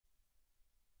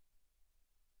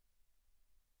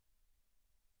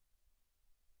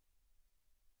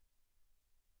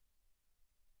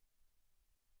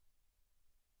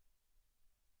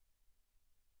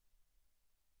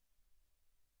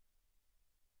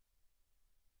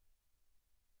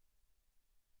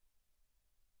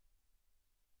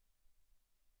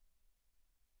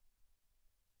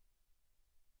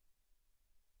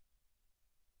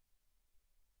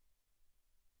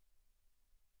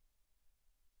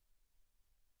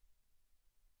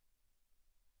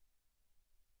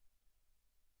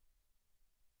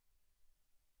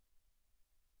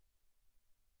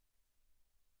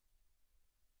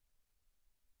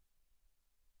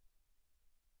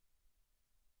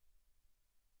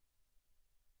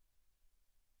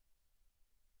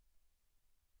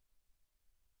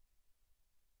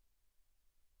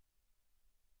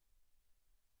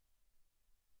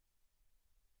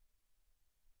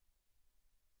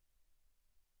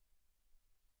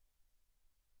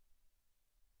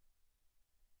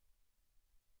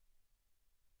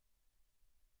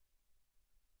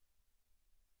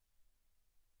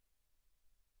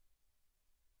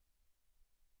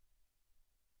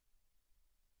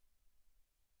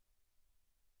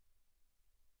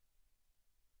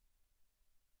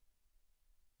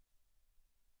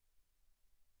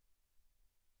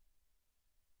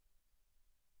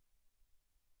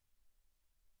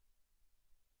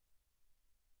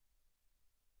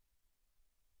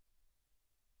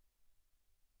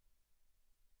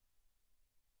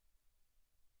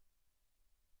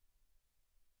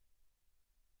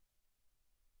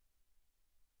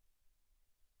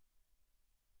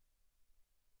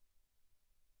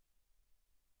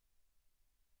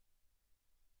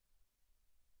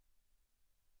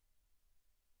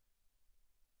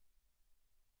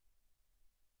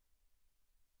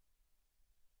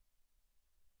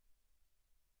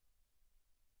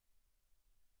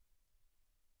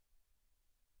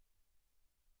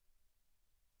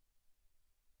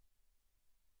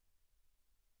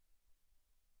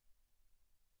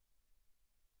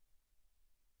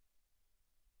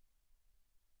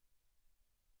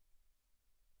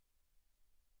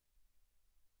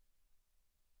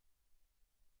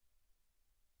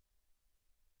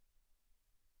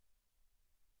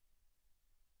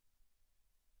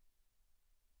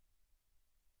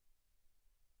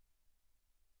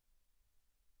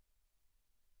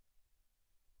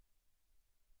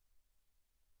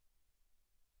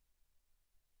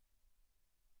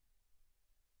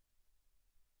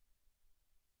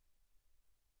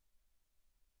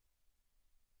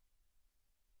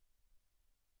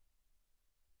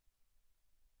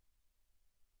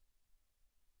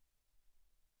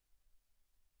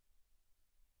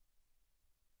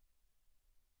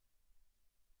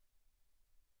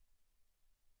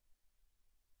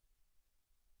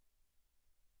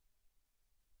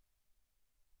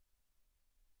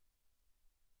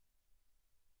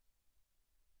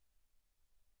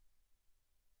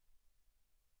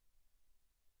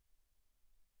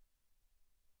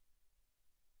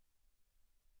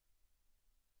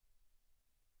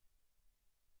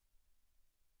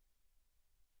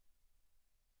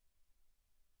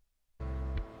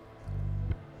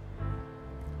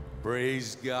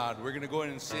Praise God. We're going to go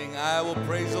ahead and sing, I will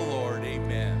praise the Lord.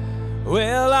 Amen.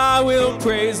 Well, I will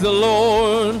praise the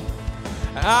Lord.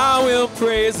 I will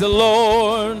praise the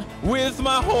Lord with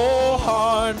my whole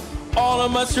heart, all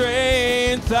of my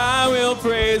strength. I will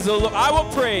praise the Lord. I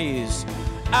will praise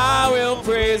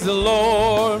the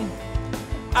Lord.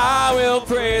 I will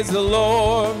praise the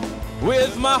Lord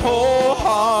with my whole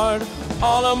heart,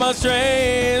 all of my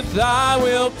strength. I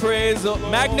will praise the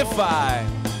Lord.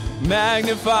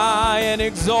 Magnify and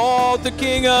exalt the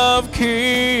King of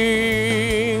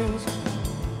Kings.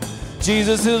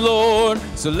 Jesus is Lord,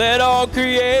 so let all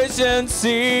creation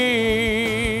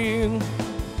sing.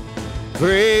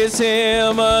 Praise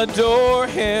Him, adore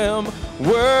Him,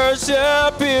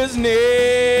 worship His name.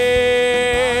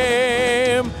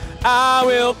 I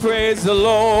will praise the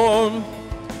Lord.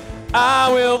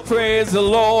 I will praise the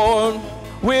Lord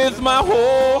with my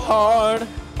whole heart,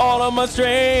 all of my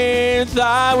strength.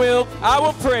 I will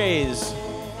praise.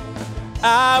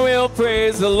 I will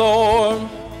praise the Lord.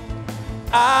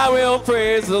 I will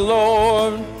praise the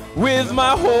Lord with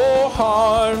my whole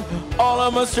heart, all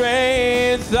of my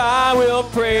strength. I will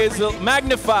praise the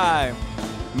magnify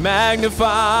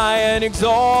and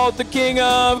exalt the King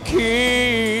of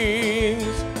Kings.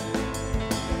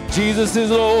 Jesus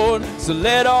is Lord, so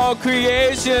let all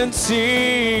creation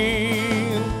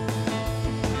sing.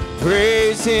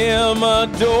 Praise Him,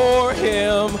 adore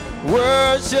Him,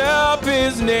 worship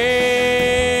His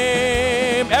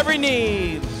name.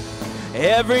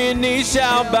 Every knee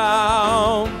shall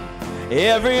bow,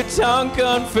 every tongue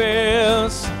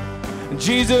confess,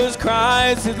 Jesus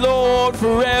Christ is Lord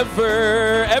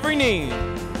forever. Every knee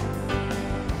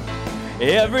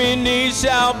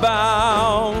shall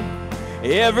bow,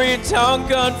 every tongue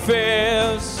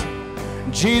confess,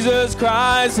 Jesus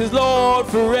Christ is Lord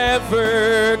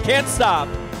forever. Can't stop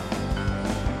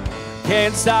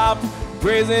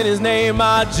praising His name.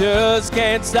 I just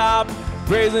can't stop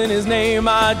praising His name.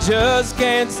 I just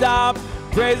can't stop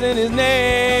praising His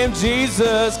name.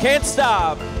 Jesus can't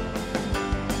stop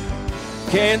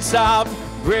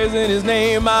praising His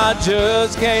name. I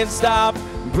just can't stop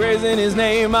praising His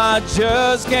name. I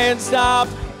just can't stop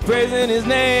praising His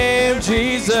name.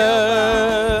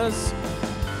 Jesus,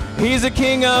 He's the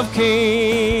King of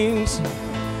Kings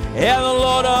and the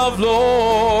Lord of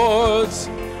Lords.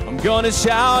 I'm gonna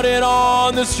shout it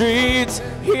on the streets.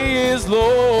 He is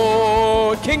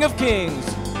Lord, King of Kings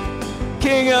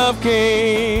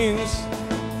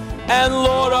and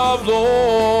Lord of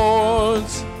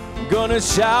Lords. I'm gonna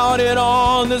shout it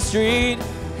on the street.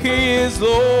 He is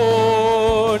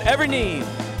Lord. Every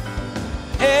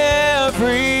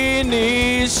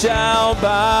knee shall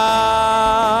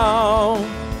bow,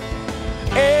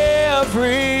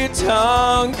 every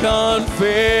tongue confess,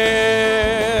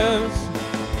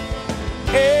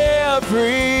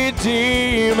 every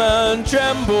demon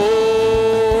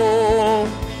tremble,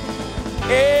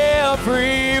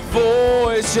 every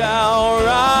voice shall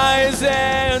rise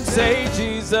and say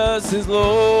Jesus is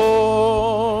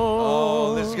Lord.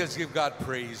 Oh, let's just give God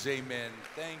praise. Amen.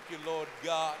 Thank you, Lord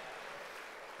God.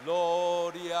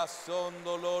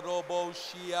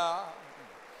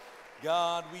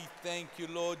 God, we thank you,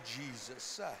 Lord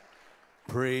Jesus.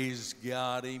 Praise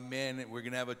God, amen. We're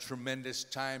going to have a tremendous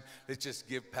time. Let's just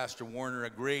give Pastor Warner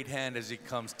a great hand as he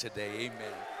comes today.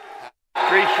 Amen.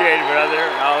 Appreciate it, brother.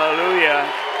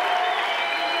 Hallelujah.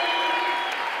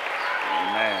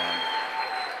 Amen.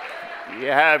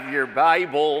 You have your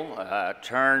Bible,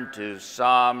 turn to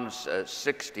Psalms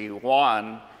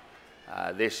 61.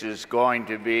 This is going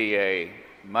to be a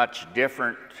much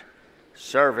different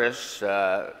service.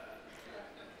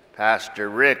 Pastor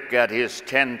Rick got his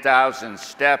 10,000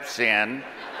 steps in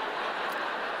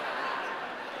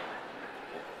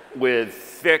with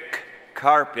thick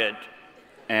carpet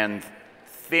and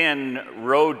thin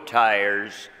road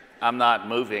tires. I'm not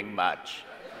moving much,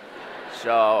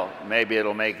 so maybe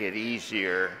it'll make it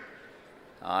easier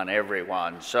on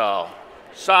everyone. So,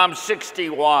 Psalm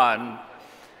 61.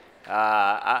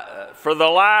 For the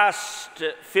last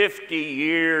 50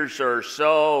 years or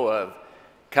so of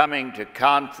coming to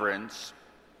conference,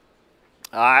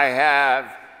 I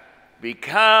have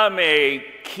become a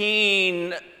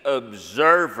keen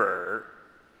observer,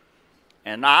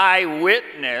 an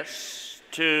eyewitness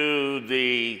to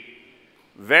the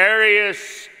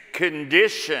various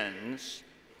conditions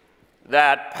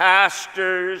that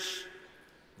pastors,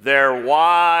 their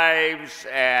wives,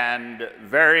 and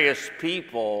various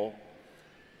people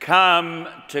come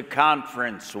to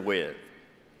conference with.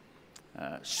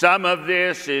 Some of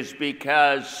this is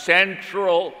because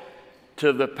central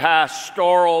to the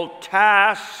pastoral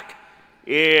task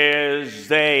is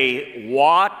they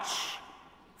watch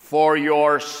for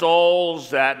your souls.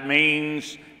 That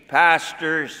means,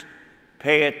 pastors,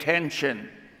 pay attention.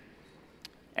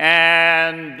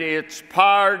 And it's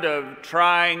part of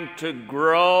trying to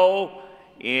grow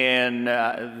in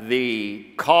the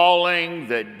calling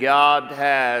that God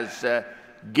has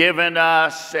given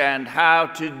us, and how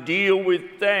to deal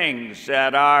with things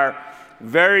that are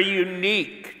very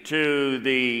unique to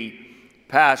the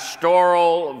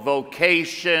pastoral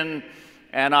vocation.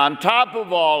 And on top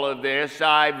of all of this,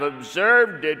 I've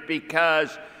observed it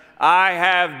because I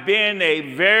have been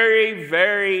a very,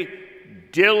 very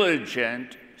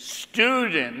diligent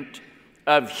student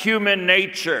of human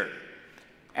nature,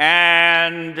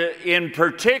 and in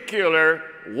particular,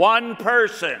 one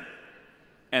person,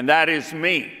 and that is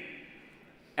me,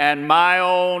 and my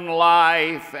own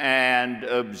life, and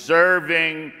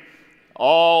observing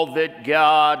all that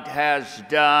God has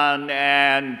done.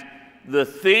 And the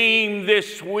theme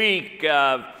this week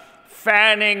of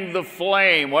fanning the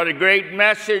flame, what a great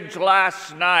message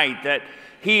last night, that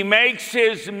he makes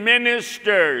his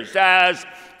ministers as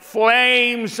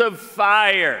flames of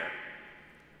fire.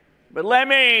 But let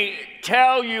me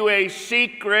tell you a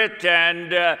secret, and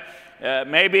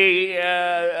maybe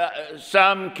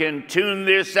some can tune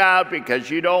this out because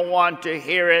you don't want to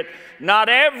hear it. Not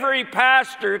every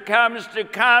pastor comes to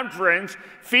conference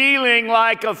feeling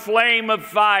like a flame of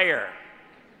fire.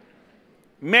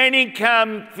 Many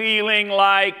come feeling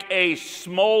like a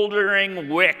smoldering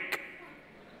wick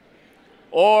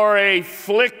or a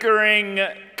flickering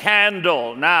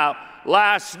candle. Now,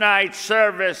 last night's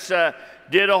service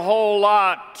did a whole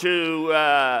lot to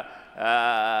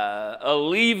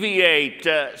alleviate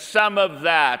some of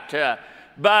that.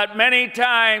 But many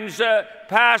times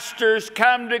pastors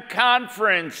come to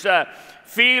conference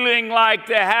feeling like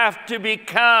they have to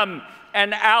become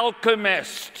an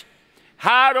alchemist.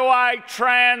 How do I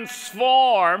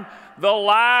transform the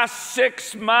last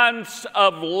 6 months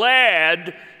of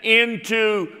lead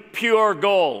into pure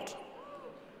gold?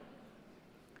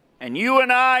 And you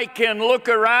and I can look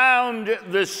around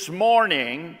this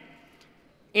morning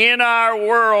in our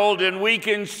world, and we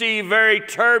can see very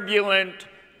turbulent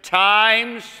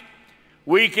times.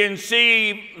 We can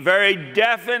see very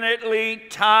definitely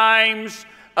times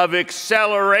of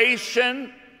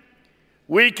acceleration.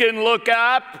 We can look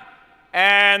up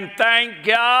and thank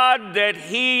God that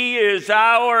He is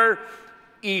our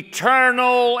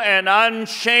eternal and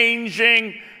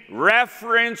unchanging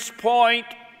reference point,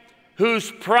 whose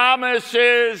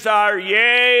promises are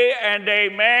yea and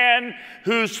amen,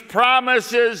 whose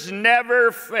promises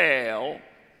never fail.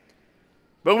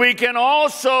 But we can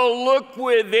also look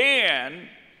within,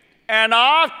 and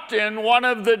often one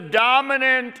of the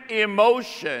dominant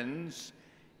emotions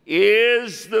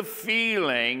is the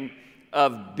feeling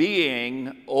of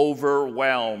being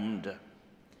overwhelmed.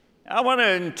 I want to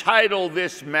entitle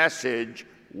this message,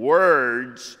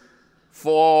 Words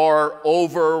for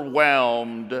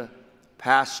Overwhelmed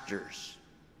Pastors.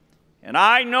 And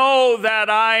I know that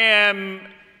I am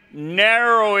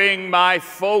narrowing my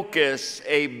focus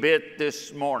a bit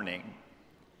this morning.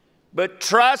 But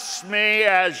trust me,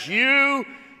 as you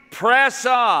press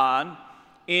on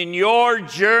in your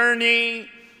journey,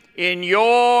 in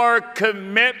your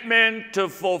commitment to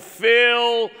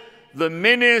fulfill the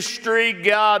ministry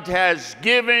God has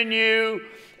given you,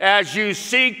 as you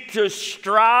seek to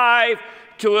strive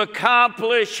to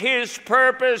accomplish His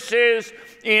purposes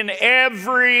in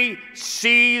every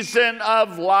season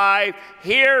of life,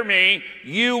 hear me,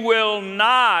 you will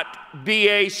not be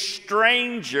a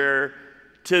stranger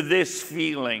to this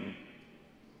feeling.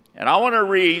 And I want to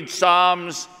read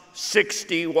Psalms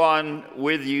 61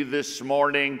 with you this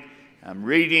morning. I'm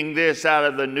reading this out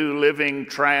of the New Living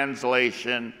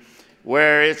Translation,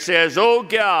 where it says, "O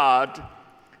God,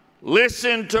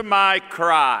 listen to my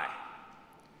cry.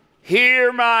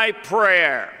 Hear my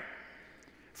prayer.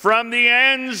 From the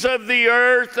ends of the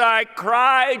earth I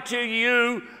cry to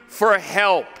you for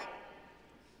help.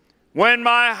 When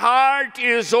my heart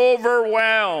is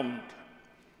overwhelmed,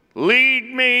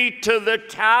 lead me to the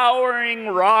towering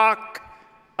rock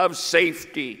of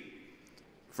safety.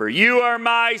 For you are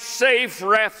my safe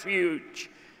refuge,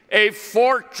 a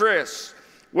fortress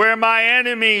where my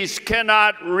enemies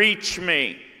cannot reach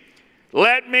me.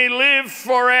 Let me live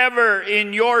forever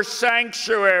in your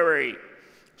sanctuary,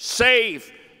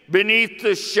 safe beneath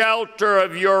the shelter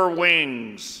of your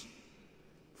wings.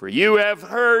 For you have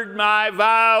heard my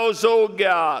vows, O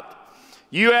God.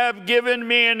 You have given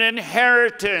me an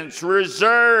inheritance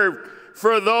reserved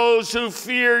for those who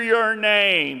fear your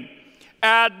name.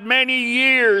 Add many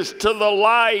years to the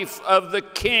life of the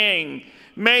king.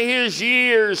 May his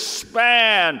years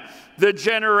span the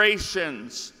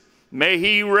generations. May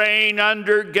he reign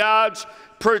under God's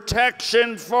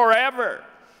protection forever.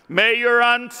 May your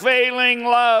unfailing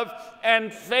love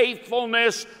and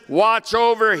faithfulness watch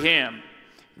over him.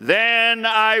 Then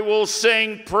I will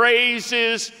sing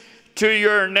praises to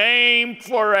your name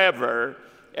forever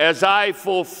as I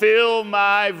fulfill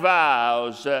my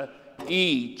vows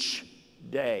each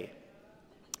day.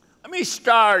 Let me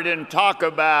start and talk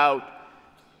about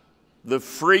the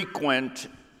frequent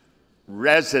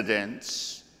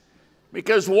residents,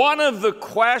 because one of the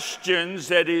questions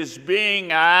that is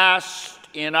being asked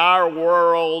in our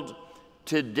world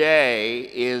today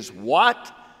is,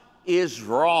 what is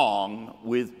wrong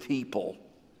with people?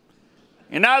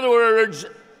 In other words,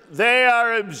 they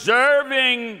are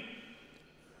observing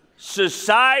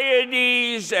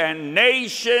societies and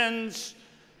nations,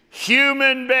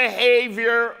 human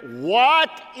behavior. What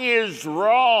is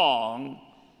wrong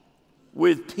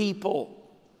with people?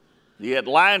 The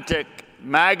Atlantic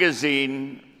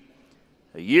magazine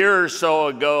a year or so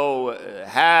ago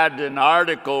had an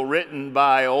article written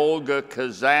by Olga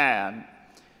Kazan,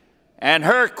 and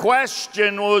her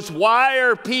question was, why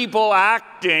are people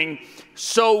acting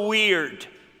so weird?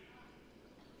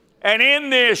 And in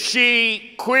this,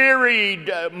 she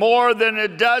queried more than a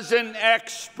dozen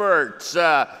experts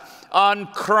on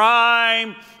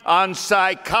crime, on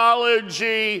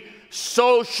psychology,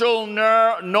 social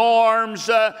norms.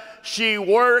 She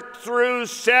worked through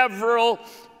several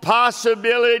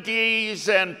possibilities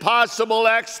and possible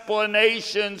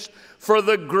explanations for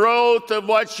the growth of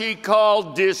what she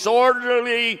called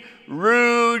disorderly,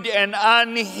 rude, and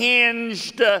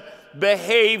unhinged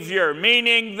behavior,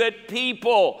 meaning that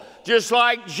people, just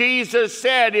like Jesus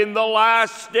said in the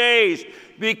last days,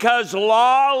 because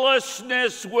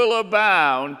lawlessness will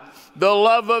abound, the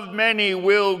love of many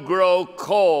will grow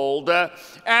cold.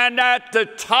 And at the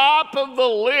top of the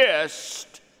list,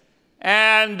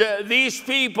 and these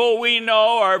people we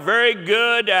know are very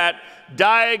good at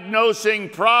diagnosing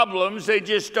problems, they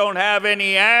just don't have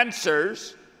any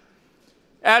answers.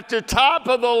 At the top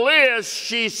of the list,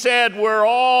 she said, we're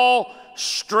all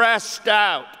stressed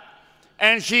out.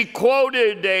 And she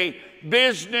quoted a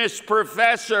business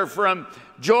professor from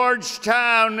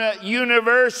Georgetown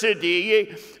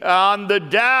University on the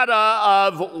data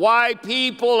of why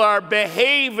people are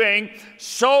behaving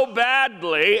so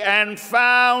badly, and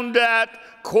found that,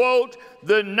 quote,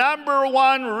 the number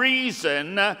one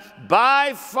reason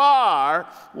by far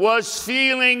was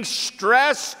feeling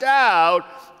stressed out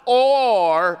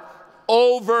or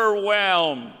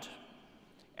overwhelmed.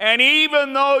 And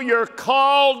even though you're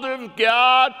called of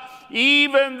God,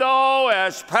 even though,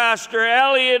 as Pastor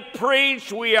Elliott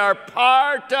preached, we are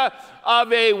part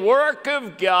of a work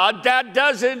of God, that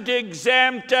doesn't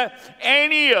exempt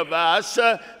any of us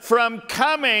from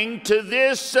coming to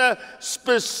this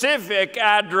specific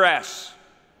address.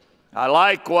 I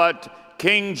like what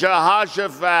King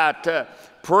Jehoshaphat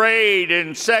prayed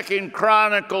in 2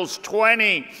 Chronicles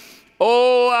 20.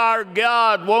 Oh, our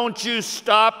God, won't you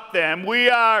stop them? We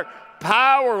are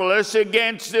powerless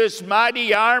against this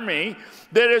mighty army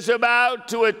that is about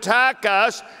to attack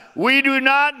us. We do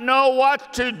not know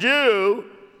what to do,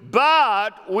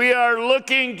 but we are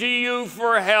looking to you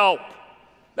for help.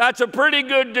 That's a pretty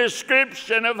good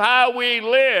description of how we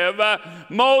live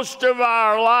most of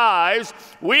our lives.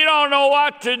 We don't know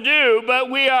what to do,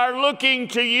 but we are looking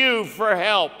to you for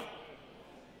help.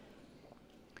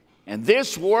 And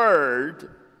this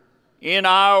word in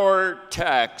our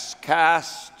text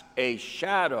casts a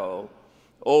shadow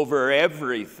over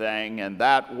everything, and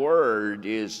that word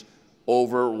is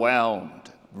overwhelmed.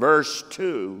 Verse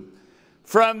 2,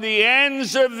 from the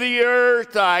ends of the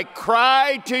earth I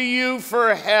cry to you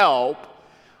for help.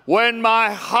 When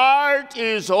my heart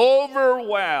is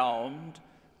overwhelmed,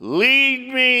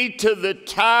 lead me to the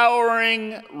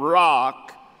towering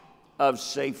rock of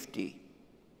safety.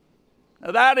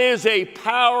 Now, that is a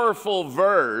powerful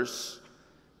verse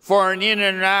for an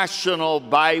international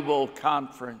Bible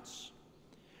conference.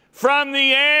 From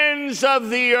the ends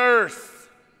of the earth,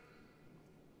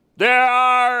 there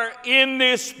are in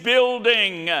this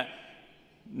building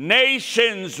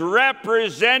nations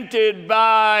represented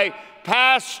by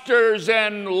pastors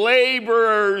and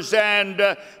laborers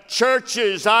and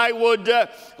churches. I would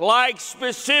like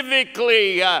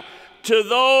specifically to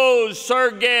those,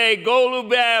 Sergei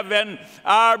Golubev and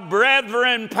our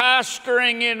brethren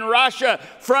pastoring in Russia,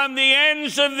 from the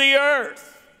ends of the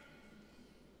earth.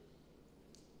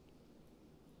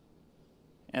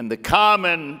 And the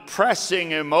common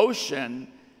pressing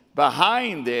emotion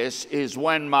behind this is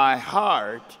when my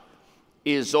heart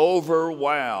is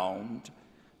overwhelmed.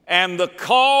 And the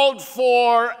called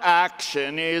for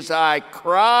action is I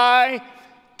cry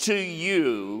to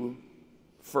you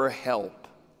for help.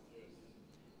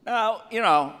 Now, you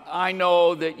know, I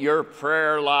know that your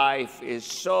prayer life is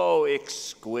so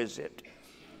exquisite.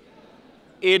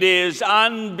 It is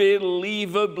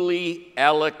unbelievably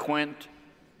eloquent.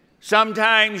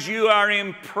 Sometimes you are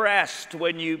impressed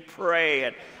when you pray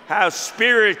at how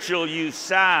spiritual you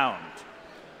sound.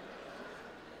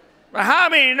 But how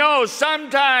many know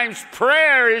sometimes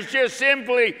prayer is just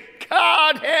simply,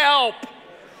 God help?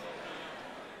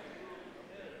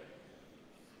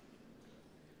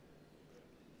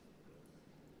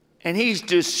 And he's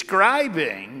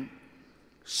describing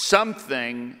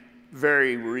something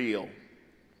very real.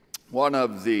 One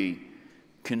of the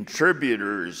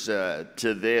contributors to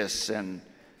this and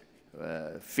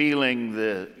feeling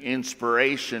the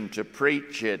inspiration to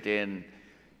preach it in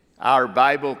our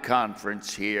Bible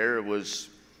conference here was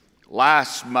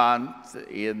last month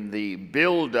in the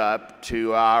build-up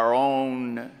to our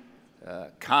own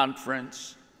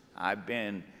conference. I've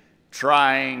been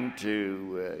trying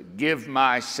to give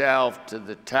myself to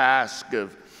the task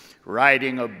of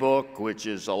writing a book, which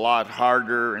is a lot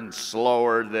harder and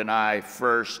slower than I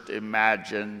first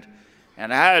imagined.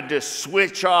 And I had to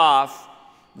switch off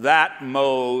that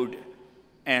mode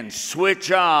and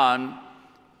switch on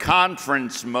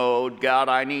conference mode. God,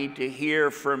 I need to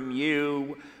hear from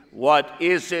you. What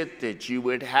is it that you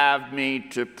would have me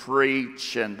to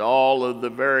preach? And all of the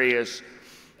various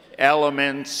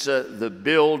elements, the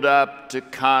build up to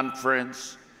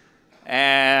conference,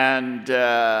 and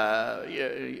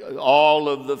all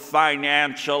of the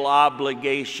financial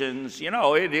obligations. You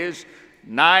know, it is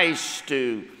nice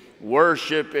to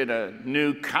worship in a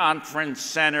new conference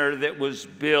center that was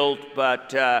built,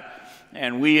 but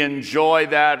and we enjoy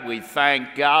that. We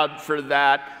thank God for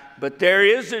that. But there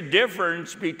is a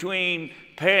difference between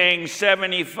paying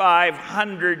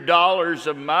 $7,500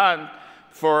 a month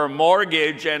for a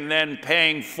mortgage and then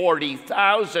paying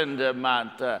 $40,000 a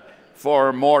month for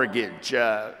a mortgage. You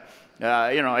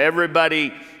know,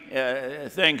 everybody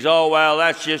thinks, oh, well,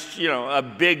 that's just, you know, a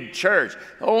big church.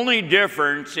 The only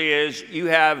difference is you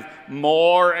have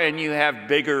more and you have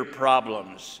bigger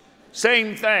problems.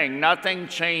 Same thing, nothing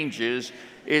changes.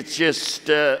 It's just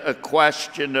a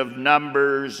question of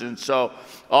numbers. And so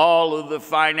all of the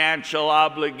financial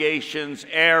obligations,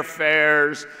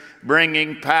 airfares,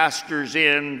 bringing pastors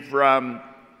in from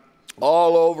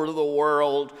all over the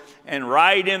world. And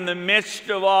right in the midst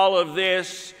of all of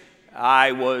this,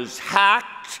 I was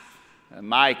hacked.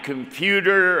 My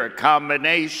computer, a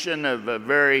combination of a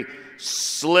very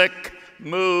slick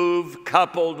move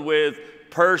coupled with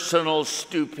personal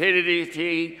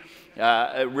stupidity,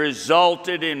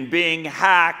 resulted in being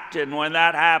hacked. And when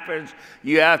that happens,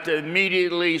 you have to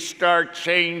immediately start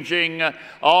changing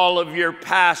all of your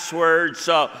passwords.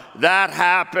 So that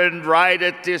happened right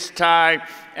at this time.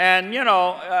 And you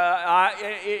know,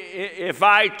 if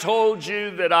I told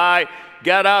you that I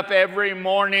got up every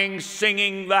morning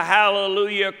singing the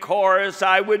Hallelujah chorus,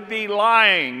 I would be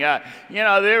lying. You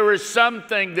know, there was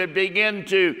something that began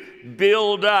to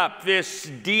build up, this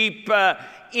deep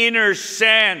inner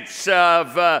sense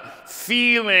of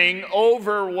feeling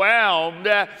overwhelmed.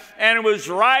 And it was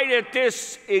right at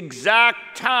this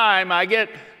exact time I get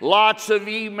lots of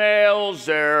emails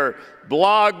or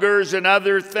bloggers and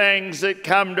other things that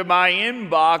come to my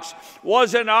inbox,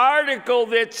 was an article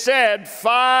that said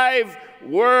 5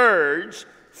 words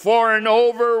for an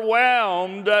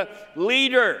overwhelmed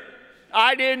leader.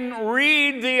 I didn't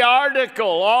read the article.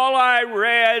 All I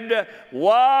read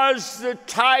was the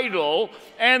title,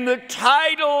 and the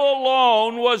title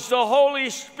alone was the Holy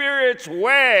Spirit's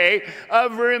way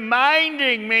of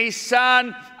reminding me,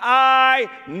 son, I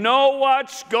know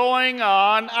what's going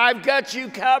on. I've got you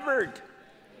covered.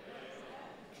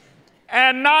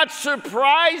 And not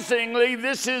surprisingly,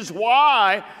 this is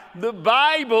why the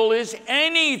Bible is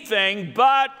anything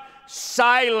but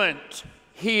silent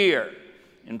here.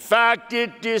 In fact,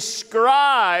 it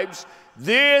describes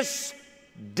this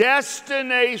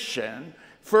destination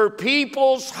for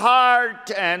people's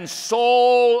heart and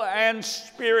soul and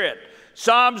spirit.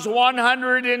 Psalms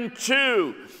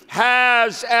 102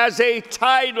 has as a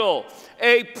title,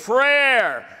 a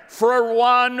prayer for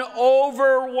one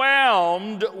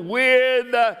overwhelmed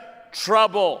with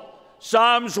trouble.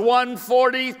 Psalms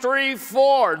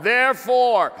 143:4,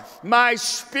 therefore my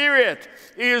spirit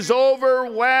is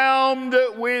overwhelmed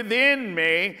within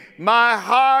me, my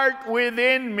heart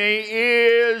within me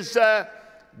is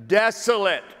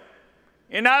desolate.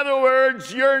 In other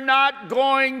words, you're not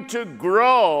going to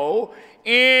grow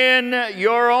in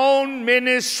your own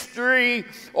ministry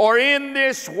or in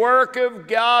this work of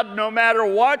God, no matter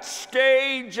what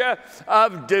stage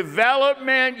of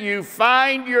development you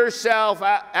find yourself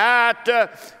at,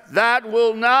 that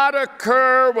will not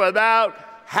occur without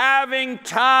having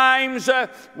times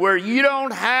where you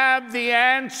don't have the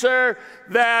answer,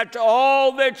 that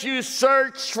all that you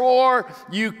search for,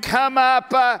 you come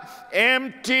up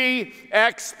empty.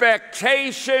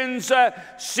 Expectations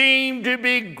seem to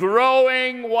be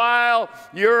growing while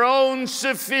your own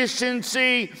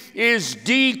sufficiency is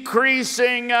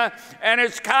decreasing. And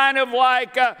it's kind of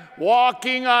like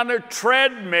walking on a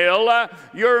treadmill.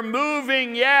 You're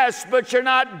moving, yes, but you're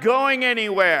not going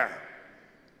anywhere.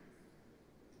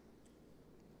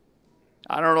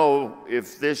 I don't know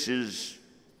if this is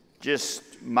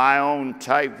just my own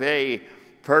type A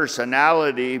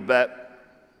personality, but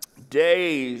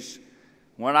days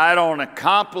when I don't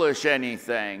accomplish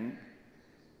anything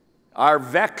are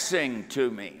vexing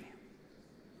to me.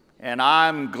 And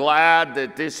I'm glad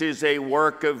that this is a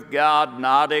work of God,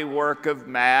 not a work of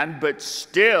man, but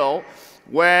still,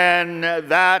 when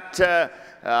that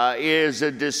is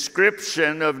a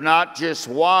description of not just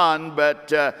one,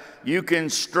 but you can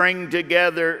string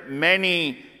together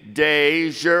many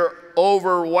days. You're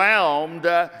overwhelmed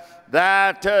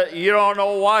that you don't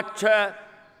know what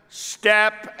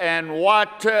step and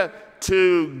what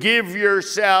to give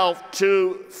yourself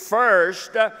to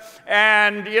first.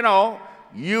 And, you know,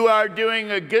 you are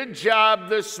doing a good job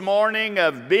this morning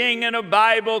of being in a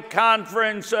Bible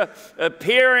conference,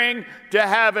 appearing to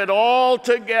have it all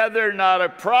together, not a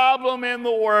problem in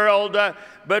the world.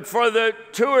 But for the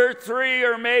 2 or 3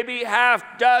 or maybe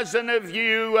half dozen of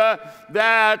you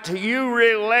that you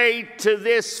relate to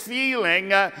this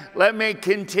feeling, let me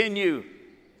continue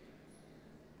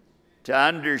to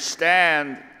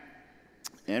understand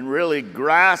and really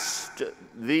grasp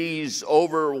these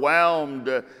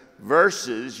overwhelmed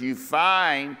verses. You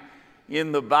find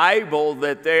in the Bible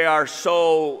that they are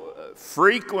so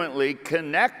frequently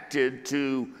connected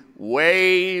to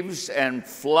waves and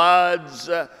floods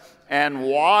and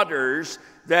waters,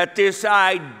 that this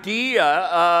idea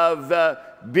of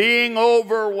being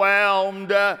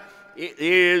overwhelmed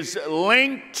is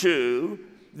linked to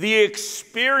the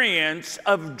experience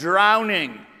of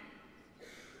drowning.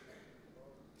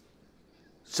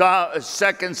 So,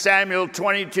 2 Samuel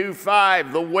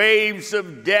 22:5, the waves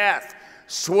of death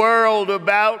swirled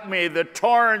about me, the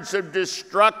torrents of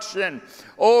destruction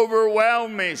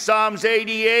overwhelmed me. Psalms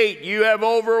 88, you have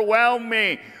overwhelmed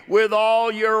me with all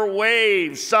your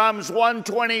waves. Psalms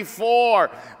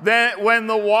 124, then when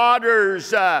the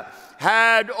waters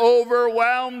had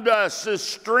overwhelmed us, the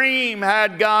stream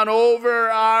had gone over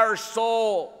our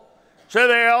soul. So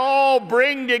they all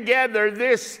bring together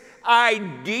this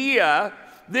idea,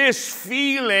 this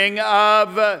feeling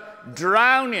of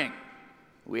drowning.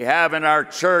 We have in our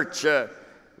church a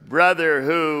brother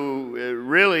who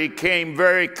really came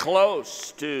very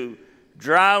close to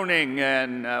drowning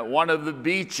in one of the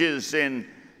beaches in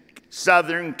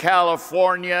Southern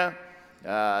California.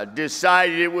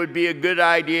 Decided it would be a good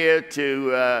idea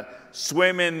to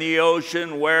swim in the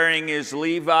ocean wearing his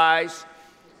Levi's,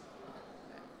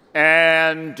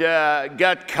 and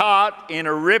got caught in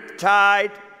a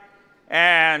riptide.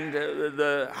 And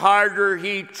the harder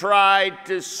he tried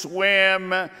to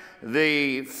swim,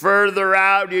 the further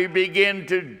out he began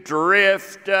to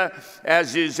drift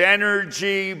as his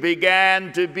energy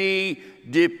began to be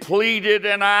depleted.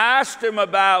 And I asked him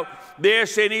about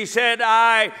this, and he said,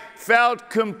 I felt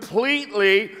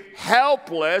completely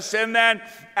helpless. And then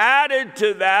added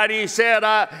to that, he said,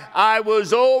 I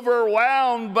was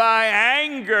overwhelmed by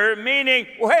anger, meaning,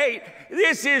 wait,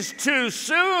 this is too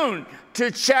soon to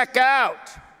check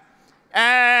out,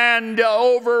 and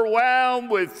overwhelmed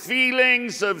with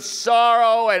feelings of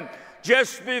sorrow. And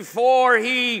just before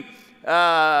he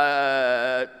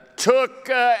took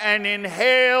and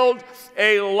inhaled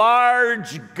a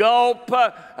large gulp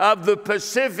of the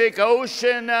Pacific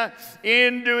Ocean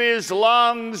into his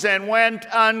lungs and went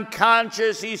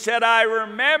unconscious, he said, I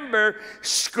remember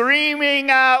screaming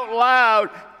out loud,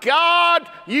 God,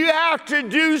 you have to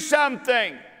do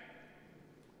something.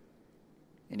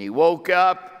 And he woke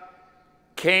up,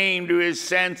 came to his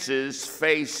senses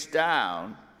face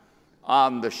down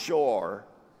on the shore.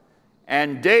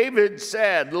 And David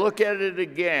said, look at it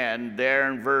again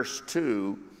there in verse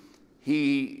 2.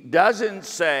 He doesn't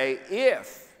say,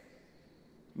 if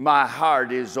my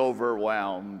heart is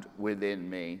overwhelmed within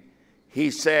me.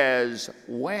 He says,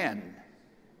 when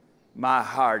my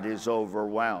heart is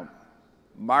overwhelmed.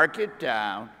 Mark it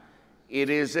down. It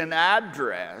is an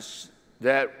address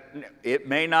that it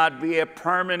may not be a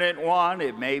permanent one,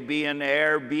 it may be an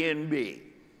Airbnb,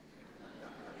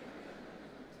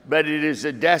 but it is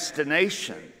a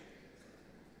destination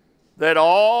that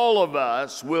all of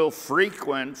us will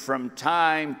frequent from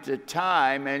time to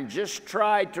time. And just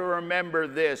try to remember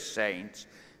this, saints.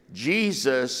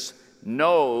 Jesus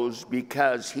knows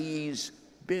because he's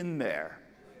been there.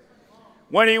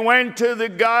 When he went to the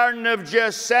Garden of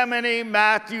Gethsemane,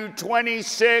 Matthew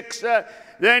 26,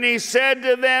 then he said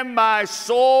to them, my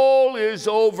soul is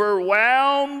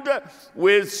overwhelmed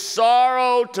with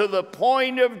sorrow to the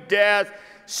point of death.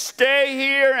 Stay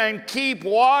here and keep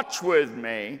watch with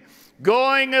me.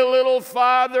 Going a little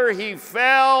farther, he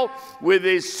fell with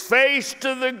his face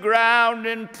to the ground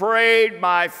and prayed,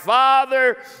 my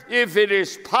Father, if it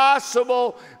is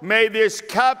possible, may this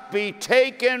cup be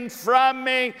taken from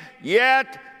me,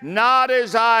 yet not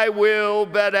as I will,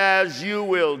 but as you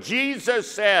will.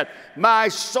 Jesus said, my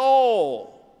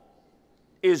soul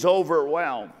is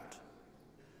overwhelmed.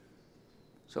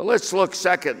 So let's look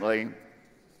secondly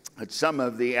at some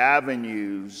of the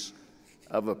avenues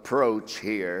of approach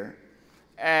here.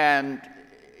 And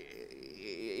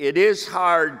it is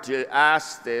hard to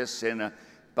ask this in a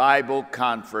Bible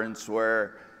conference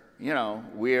where, you know,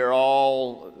 we're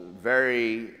all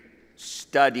very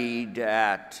studied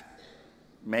at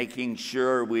making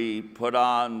sure we put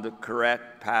on the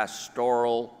correct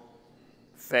pastoral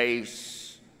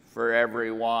face for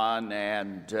everyone.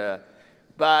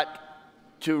 But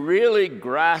to really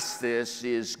grasp this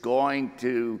is going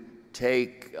to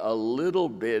take a little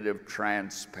bit of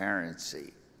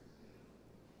transparency.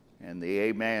 And the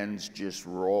amens just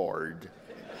roared.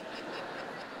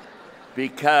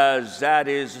 Because that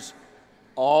is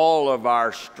all of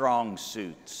our strong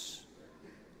suits.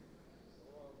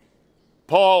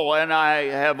 Paul and I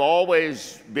have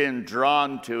always been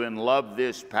drawn to and love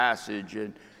this passage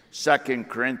in 2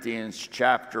 Corinthians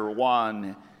chapter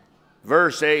 1,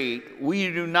 verse 8.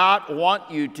 We do not want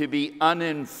you to be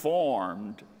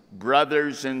uninformed,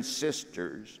 brothers and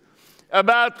sisters,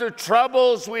 about the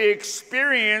troubles we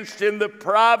experienced in the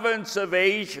province of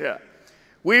Asia.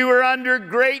 We were under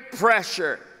great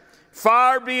pressure,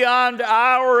 far beyond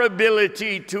our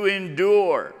ability to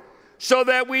endure, so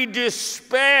that we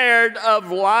despaired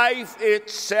of life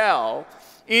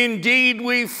itself. Indeed,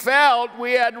 we felt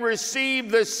we had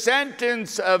received the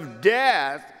sentence of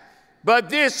death, but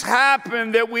this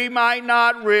happened that we might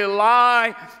not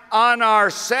rely on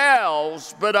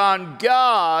ourselves, but on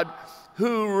God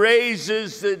who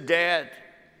raises the dead.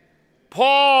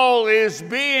 Paul is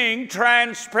being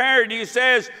transparent. He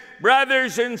says,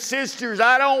 brothers and sisters,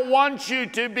 I don't want you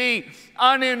to be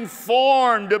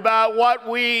uninformed about what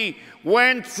we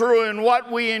went through and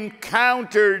what we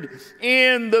encountered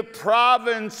in the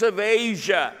province of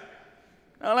Asia.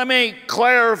 Now let me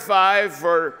clarify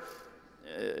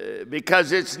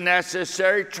because it's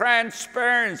necessary.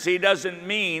 Transparency doesn't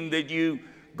mean that you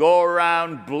go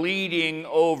around bleeding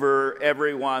over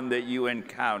everyone that you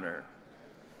encounter.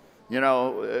 You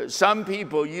know, some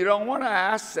people, you don't want to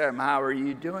ask them, how are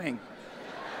you doing?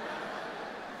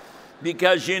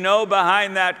 Because you know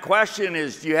behind that question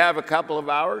is, do you have a couple of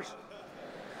hours?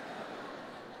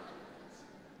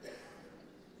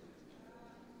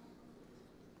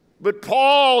 But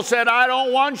Paul said, I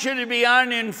don't want you to be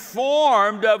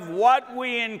uninformed of what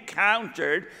we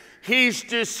encountered. He's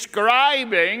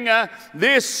describing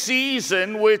this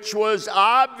season, which was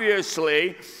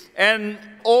obviously an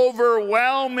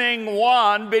overwhelming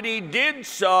one, but he did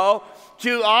so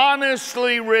to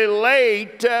honestly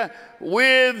relate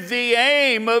with the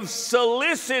aim of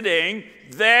soliciting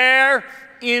their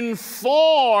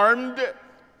informed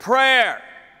prayer.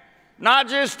 Not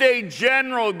just a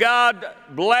general, God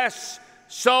bless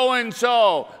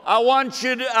so-and-so. I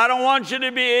don't want you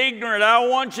to be ignorant. I don't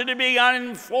want you to be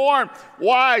uninformed.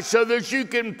 Why? So that you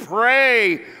can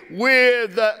pray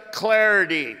with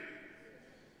clarity.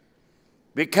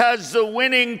 Because the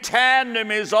winning tandem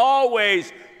is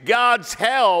always God's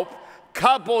help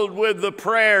coupled with the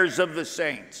prayers of the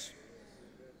saints.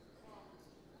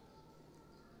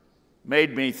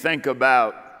 Made me think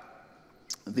about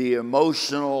the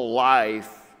emotional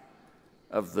life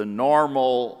of the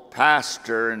normal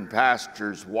pastor and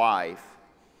pastor's wife,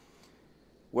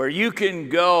 where you can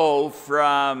go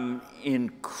from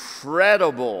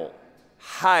incredible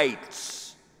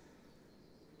heights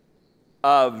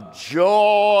of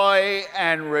joy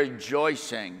and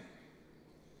rejoicing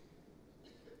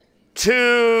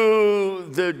to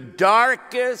the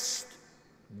darkest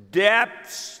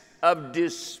depths of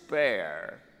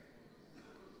despair.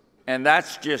 And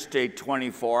that's just a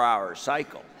 24-hour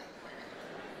cycle.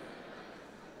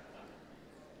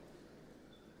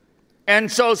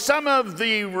 And so some of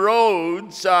the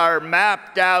roads are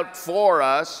mapped out for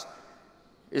us,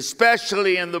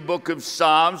 especially in the book of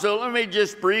Psalms. So let me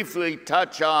just briefly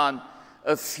touch on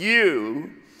a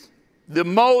few. The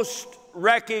most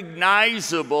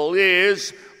recognizable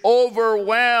is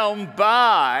overwhelmed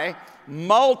by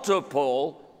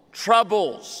multiple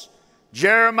troubles.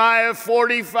 Jeremiah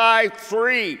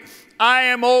 45:3, I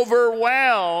am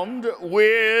overwhelmed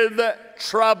with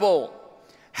trouble.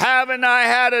 Haven't I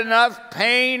had enough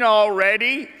pain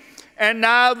already? And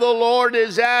now the Lord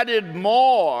has added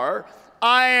more.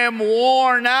 I am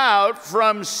worn out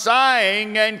from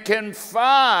sighing and can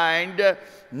find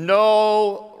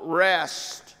no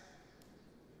rest.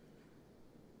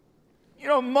 You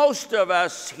know, most of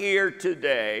us here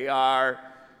today are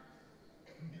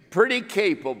pretty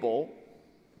capable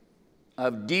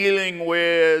of dealing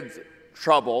with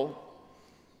trouble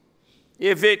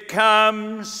if it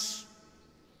comes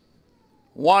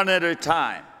one at a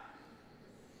time.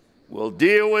 We'll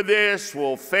deal with this,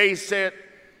 we'll face it,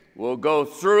 we'll go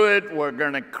through it, we're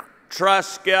going to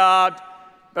trust God.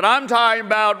 But I'm talking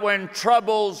about when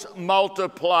troubles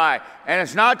multiply. And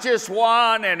it's not just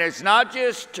one, and it's not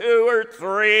just two or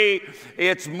three,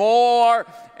 it's more.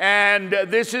 And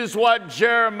this is what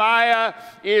Jeremiah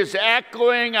is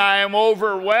echoing. I am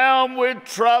overwhelmed with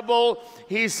trouble.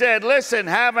 He said, listen,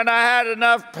 haven't I had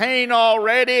enough pain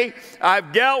already?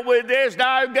 I've dealt with this,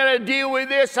 now I've got to deal with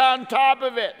this on top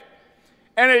of it.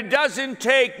 And it doesn't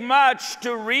take much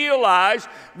to realize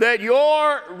that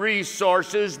your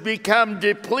resources become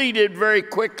depleted very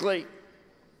quickly.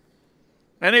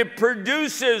 And it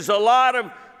produces a lot of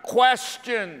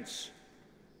questions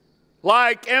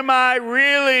like, am I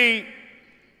really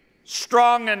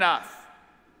strong enough?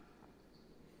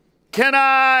 Can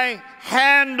I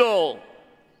handle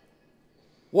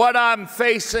what I'm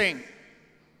facing?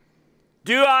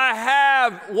 Do I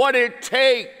have what it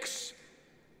takes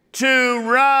to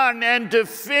run and to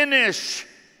finish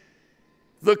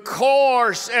the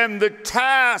course and the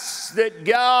tasks that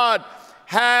God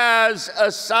has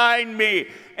assigned me?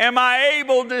 Am I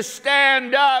able to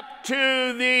stand up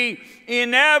to the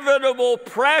inevitable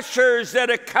pressures that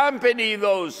accompany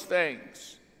those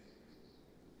things?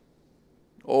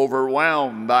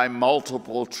 Overwhelmed by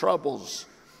multiple troubles,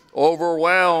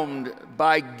 overwhelmed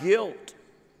by guilt.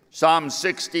 Psalm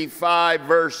 65,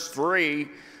 verse 3,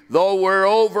 though we're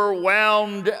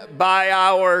overwhelmed by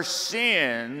our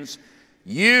sins,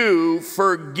 you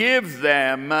forgive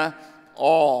them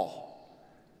all.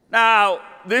 Now,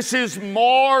 this is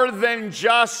more than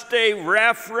just a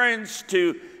reference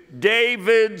to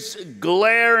David's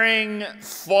glaring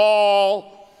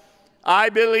fall. I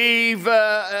believe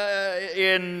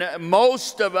in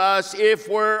most of us, if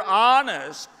we're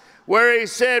honest, where he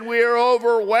said we are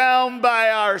overwhelmed by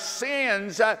our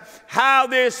sins, how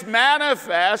this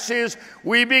manifests is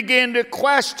we begin to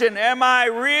question, am I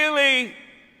really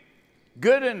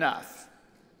good enough?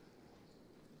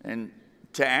 And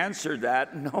to answer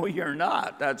that, no, you're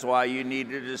not. That's why you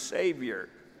needed a Savior.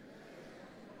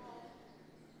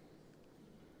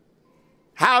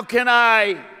 How can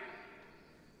I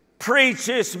preach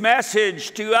this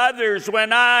message to others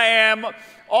when I am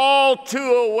all too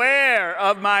aware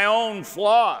of my own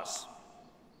flaws?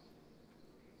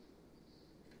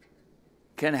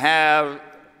 Can have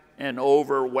an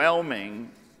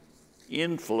overwhelming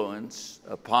influence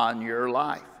upon your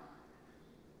life.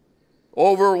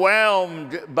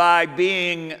 Overwhelmed by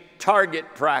being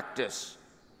target practice.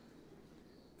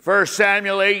 1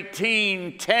 Samuel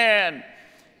 18:10,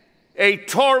 a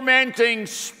tormenting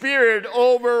spirit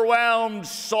overwhelmed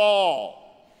Saul.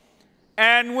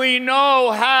 And we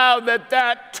know how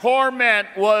that torment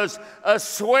was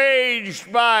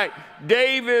assuaged by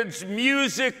David's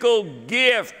musical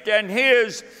gift and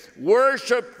his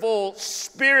worshipful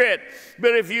spirit.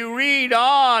 But if you read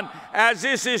on, as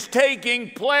this is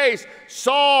taking place,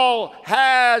 Saul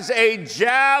has a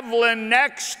javelin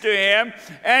next to him,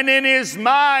 and in his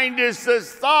mind is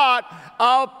this thought,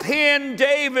 I'll pin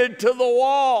David to the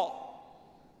wall.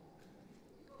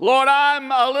 Lord,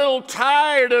 I'm a little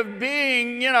tired of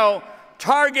being,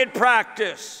 target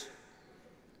practice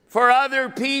for other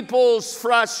people's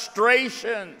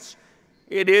frustrations.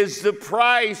 It is the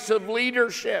price of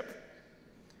leadership.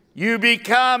 You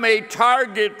become a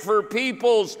target for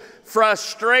people's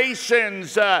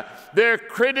frustrations, their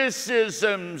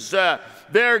criticisms,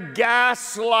 their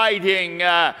gaslighting,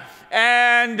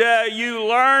 and you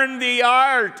learn the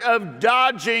art of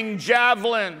dodging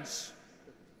javelins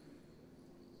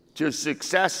to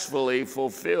successfully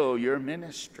fulfill your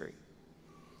ministry.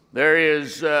 There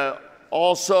is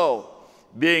also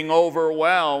being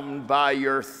overwhelmed by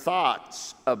your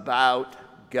thoughts about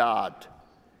God.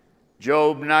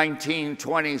 Job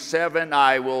 19:27,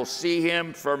 I will see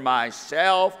him for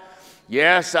myself.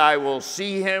 Yes, I will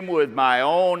see him with my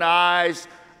own eyes.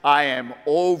 I am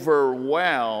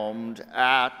overwhelmed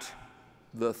at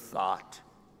the thought.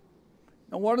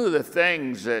 Now, one of the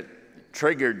things that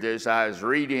triggered this, I was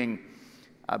reading,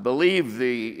 I believe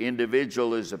the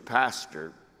individual is a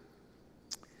pastor,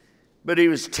 but he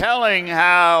was telling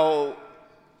how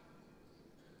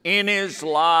in his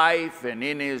life and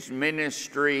in his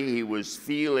ministry he was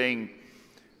feeling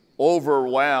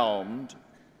overwhelmed.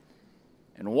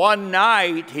 And one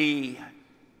night he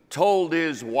told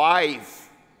his wife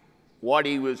what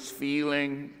he was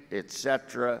feeling,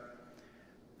 etc.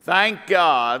 Thank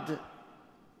God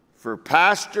for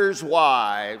pastors'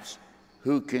 wives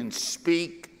who can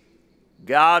speak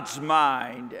God's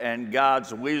mind and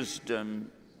God's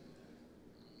wisdom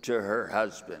to her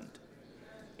husband,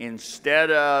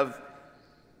 instead of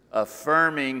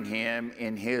affirming him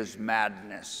in his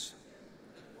madness.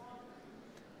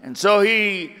 And so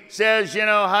he says, you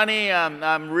know, honey,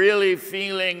 I'm really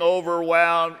feeling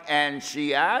overwhelmed. And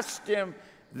she asked him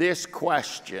this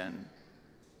question,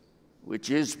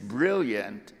 which is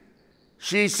brilliant.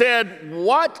 She said,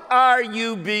 what are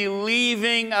you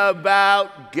believing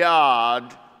about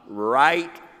God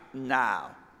right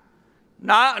now?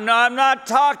 No, I'm not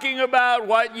talking about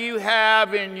what you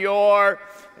have in your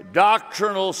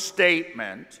doctrinal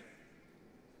statement.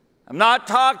 I'm not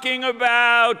talking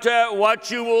about what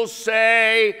you will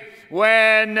say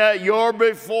when you're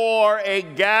before a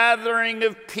gathering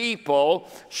of people.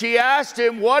 She asked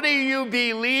him, what are you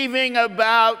believing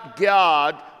about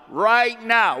God right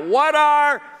now? What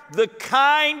are the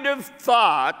kind of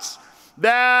thoughts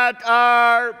that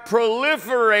are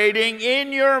proliferating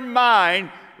in your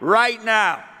mind right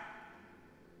now?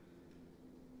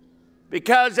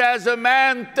 Because as a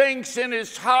man thinks in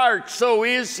his heart, so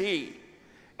is he.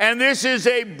 And this is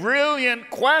a brilliant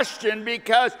question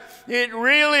because it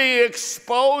really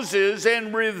exposes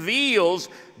and reveals,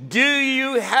 do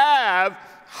you have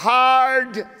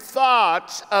hard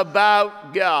thoughts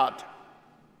about God?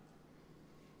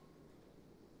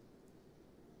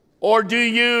 Or do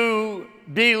you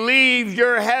believe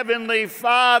your Heavenly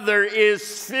Father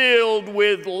is filled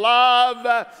with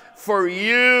love for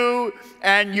you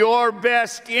and your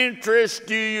best interest?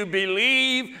 Do you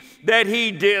believe that He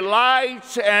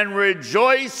delights and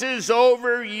rejoices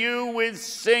over you with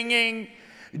singing?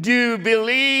 Do you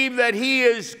believe that He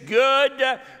is good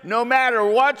no matter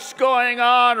what's going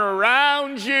on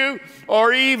around you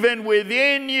or even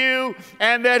within you,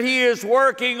 and that He is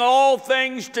working all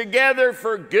things together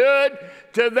for good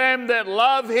to them that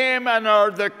love Him and are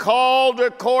the called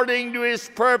according to His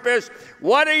purpose?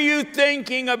 What are you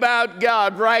thinking about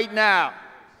God right now?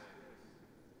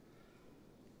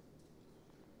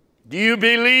 Do you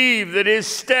believe that His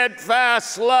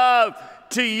steadfast love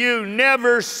to you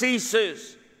never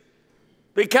ceases?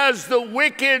 Because the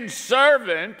wicked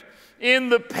servant in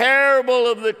the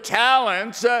parable of the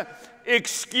talents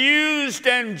excused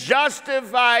and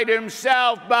justified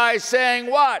himself by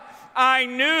saying what? I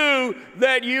knew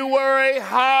that you were a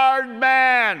hard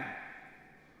man.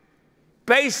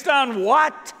 Based on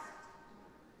what?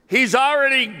 He's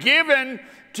already given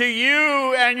to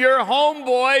you and your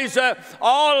homeboys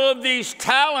all of these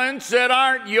talents that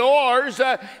aren't yours.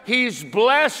 He's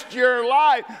blessed your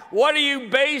life. What are you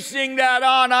basing that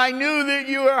on? I knew that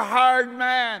you were a hard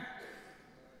man.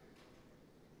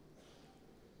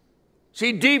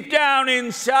 See, deep down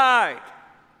inside,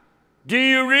 do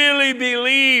you really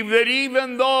believe that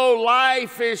even though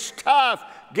life is tough,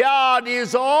 God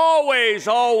is always,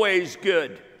 always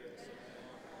good?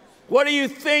 What are you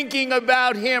thinking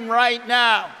about Him right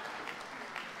now?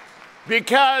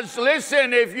 Because,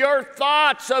 listen, if your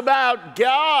thoughts about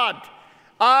God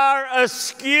are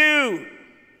askew,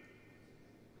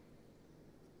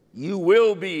 you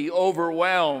will be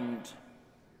overwhelmed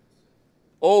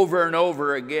over and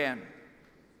over again.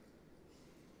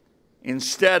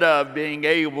 Instead of being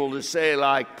able to say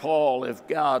like Paul, if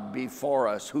God be for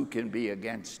us, who can be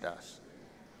against us?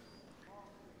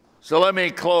 So let me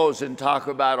close and talk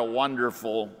about a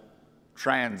wonderful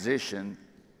transition.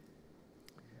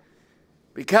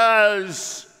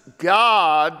 Because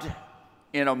God,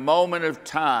 in a moment of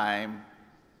time,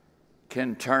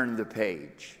 can turn the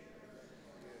page.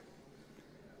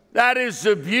 That is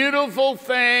the beautiful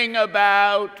thing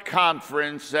about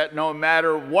conference, that no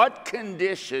matter what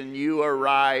condition you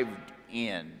arrived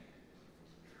in,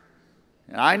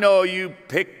 and I know you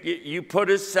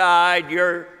put aside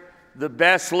your the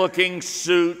best looking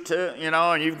suit,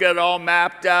 and you've got it all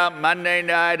mapped out. Monday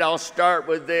night, I'll start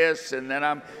with this, and then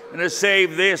I'm going to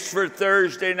save this for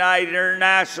Thursday night,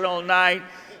 international night.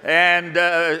 And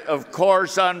of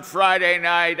course, on Friday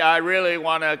night, I really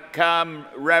want to come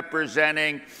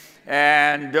representing,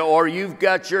 or you've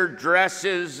got your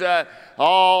dresses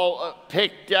all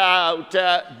picked out.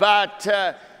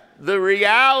 But the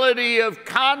reality of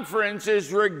conference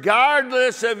is,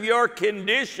 regardless of your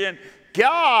condition,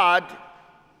 God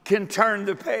can turn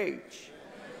the page.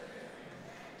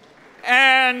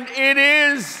 And it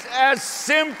is as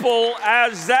simple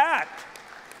as that.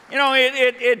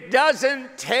 It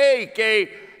doesn't take a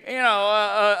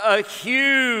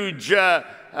huge,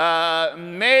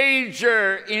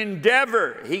 major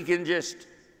endeavor. He can just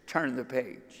turn the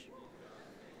page.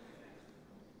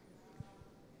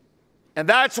 And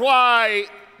that's why,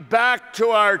 back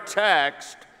to our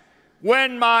text,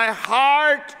 when my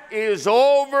heart is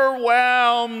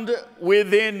overwhelmed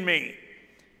within me,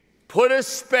 put a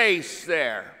space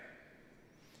there,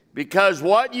 because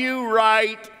what you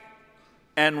write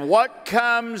and what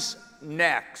comes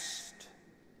next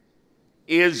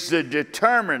is the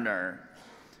determiner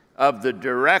of the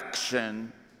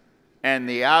direction and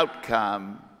the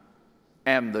outcome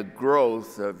and the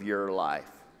growth of your life.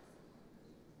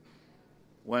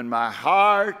 When my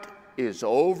heart is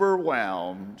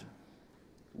overwhelmed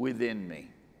within me.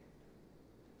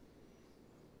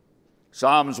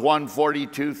 Psalms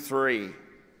 142:3.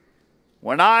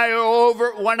 When I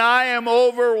am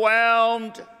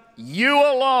overwhelmed, you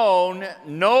alone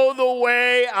know the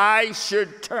way I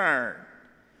should turn.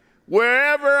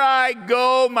 Wherever I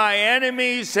go, my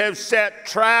enemies have set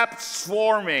traps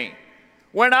for me.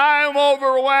 When I am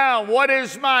overwhelmed, what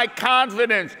is my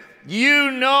confidence?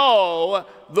 You know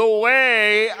the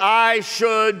way I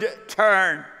should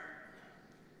turn.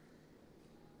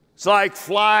 It's like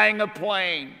flying a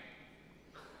plane.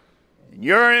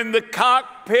 You're in the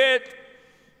cockpit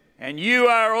and you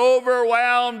are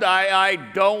overwhelmed. I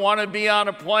don't want to be on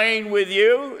a plane with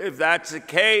you if that's the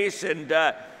case. And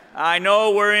I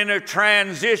know we're in a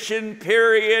transition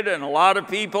period and a lot of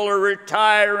people are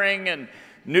retiring and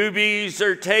newbies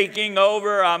are taking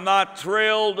over. I'm not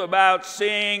thrilled about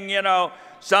seeing,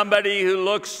 somebody who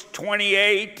looks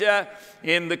 28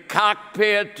 in the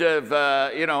cockpit of, a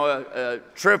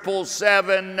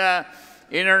 777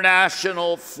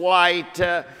 international flight.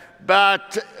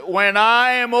 But when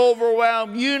I am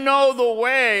overwhelmed, you know the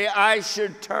way I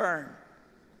should turn.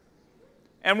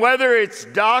 And whether it's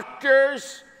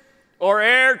doctors or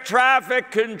air traffic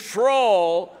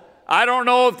control, I don't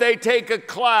know if they take a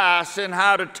class in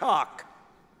how to talk.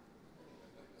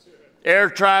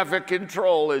 Air traffic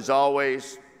control is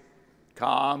always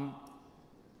calm.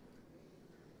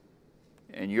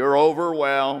 And you're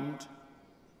overwhelmed.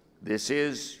 This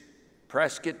is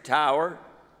Prescott Tower.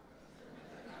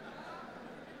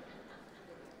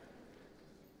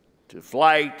 To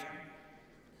flight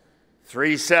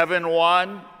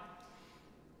 371,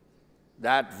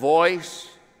 that voice,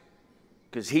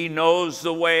 because he knows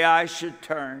the way I should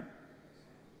turn.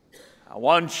 I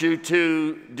want you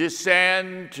to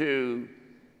descend to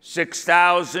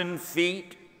 6,000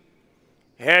 feet,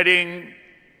 heading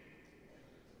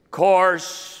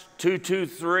course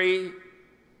 223.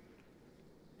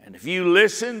 And if you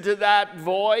listen to that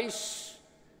voice,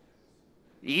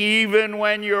 even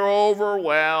when you're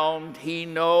overwhelmed, he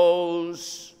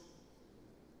knows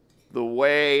the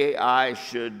way I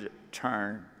should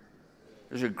turn.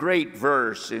 There's a great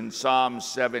verse in Psalm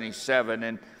 77,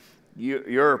 and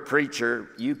you're a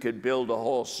preacher. You could build a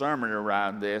whole sermon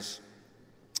around this,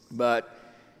 but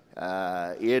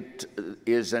it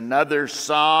is another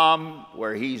psalm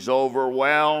where he's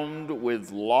overwhelmed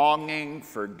with longing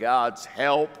for God's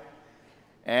help.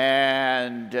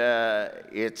 And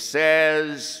it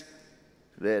says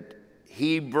that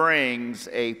he brings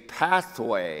a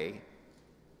pathway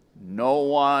no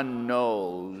one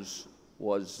knows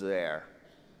was there.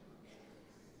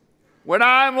 When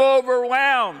I'm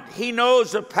overwhelmed, he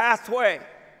knows a pathway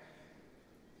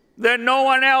that no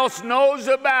one else knows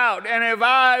about. And if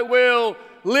I will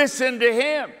listen to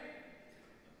him,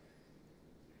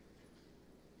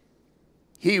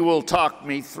 he will talk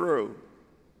me through.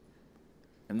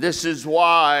 And this is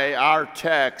why our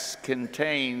text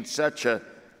contains such a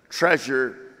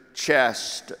treasure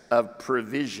chest of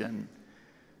provision.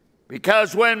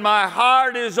 Because when my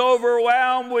heart is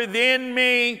overwhelmed within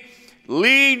me,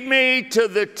 lead me to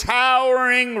the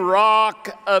towering rock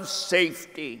of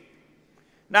safety.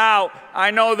 Now,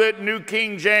 I know that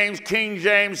King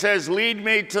James says, lead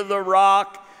me to the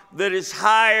rock that is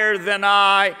higher than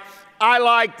I. I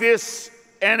like this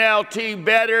NLT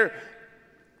better.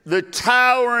 the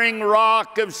towering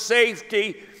rock of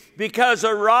safety, because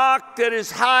a rock that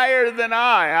is higher than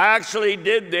I actually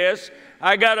did this.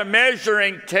 I got a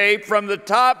measuring tape from the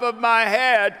top of my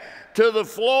head to the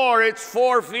floor. It's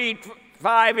 4 feet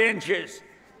 5 inches.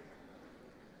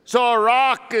 So a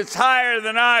rock that's higher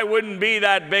than I wouldn't be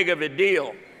that big of a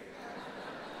deal.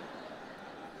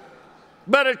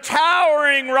 But a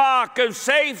towering rock of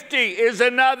safety is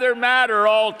another matter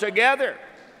altogether.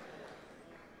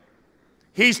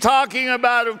 He's talking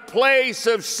about a place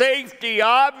of safety,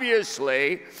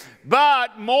 obviously,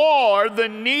 but more the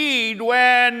need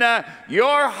when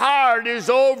your heart is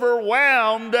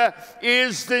overwhelmed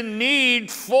is the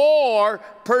need for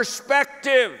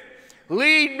perspective.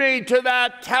 Lead me to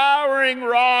that towering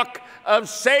rock of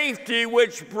safety,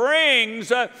 which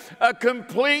brings a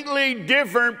completely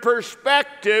different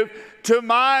perspective to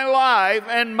my life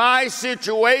and my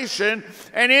situation.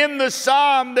 And in the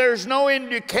psalm, there's no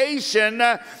indication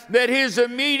that his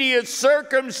immediate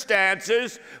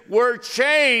circumstances were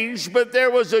changed, but there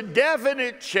was a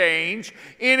definite change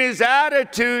in his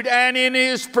attitude and in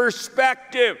his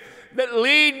perspective that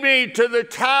lead me to the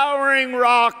towering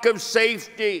rock of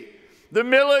safety. The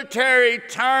military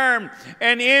term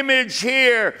and image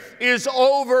here is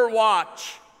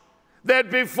overwatch.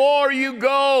 That before you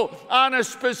go on a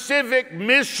specific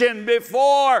mission,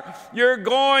 before you're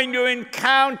going to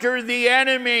encounter the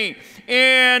enemy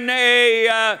in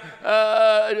a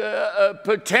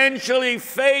potentially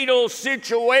fatal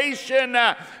situation,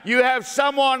 you have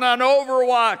someone on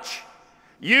overwatch.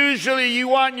 Usually you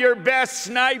want your best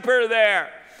sniper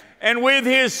there. And with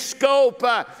his scope,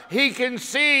 he can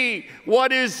see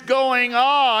what is going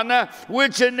on,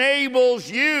 which enables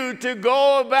you to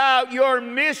go about your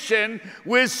mission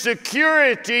with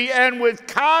security and with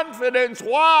confidence.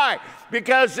 Why?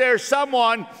 Because there's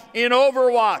someone in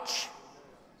overwatch.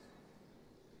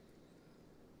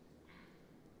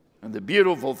 And the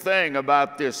beautiful thing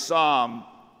about this psalm,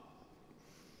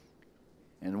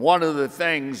 and one of the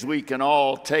things we can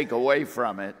all take away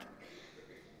from it,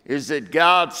 is that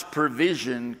God's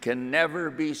provision can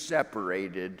never be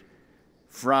separated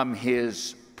from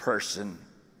his person.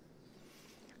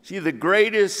 See, the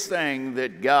greatest thing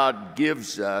that God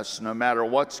gives us, no matter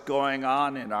what's going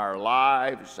on in our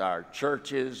lives, our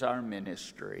churches, our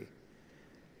ministry,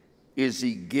 is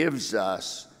he gives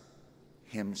us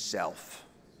himself.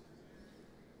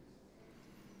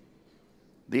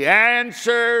 The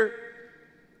answer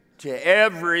to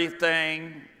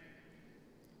everything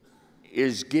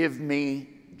is give me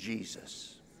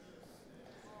Jesus.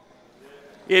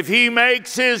 If he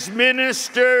makes his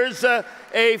ministers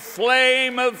a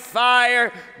flame of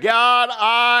fire, God,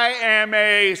 I am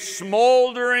a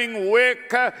smoldering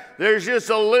wick. There's just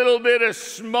a little bit of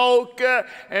smoke,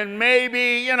 and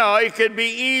maybe, it could be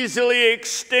easily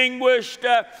extinguished,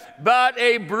 but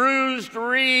a bruised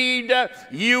reed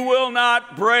you will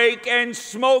not break, and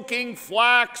smoking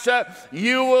flax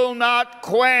you will not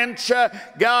quench.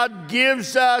 God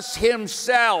gives us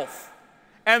himself.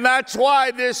 And that's why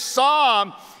this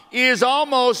psalm is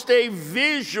almost a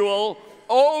visual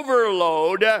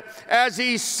overload as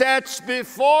he sets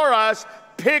before us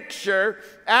picture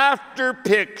after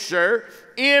picture,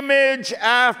 image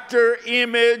after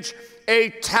image, a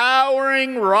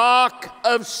towering rock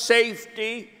of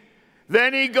safety.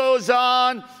 Then he goes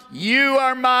on, you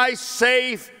are my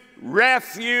safe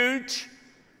refuge.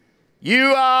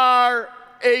 You are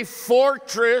a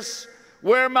fortress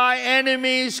where my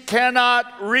enemies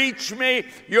cannot reach me.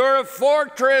 You're a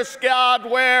fortress, God,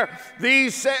 where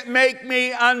these make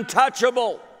me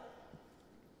untouchable.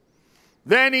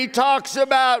 Then he talks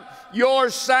about your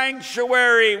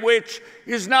sanctuary, which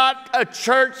is not a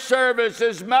church service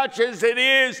as much as it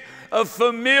is a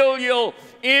familial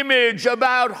image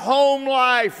about home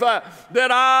life, that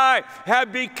I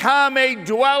have become a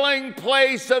dwelling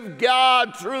place of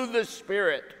God through the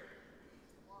Spirit.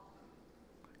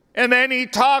 And then he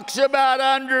talks about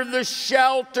under the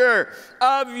shelter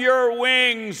of your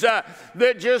wings,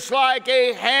 that just like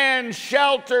a hen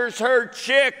shelters her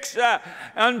chicks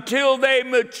until they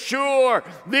mature,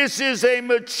 this is a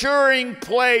maturing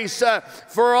place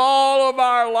for all of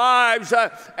our lives.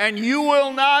 And you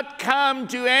will not come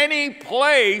to any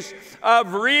place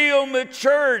of real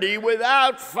maturity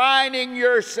without finding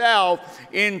yourself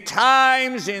in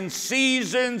times, in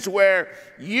seasons where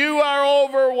you are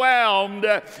overwhelmed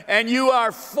and you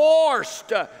are forced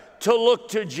to look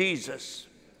to Jesus.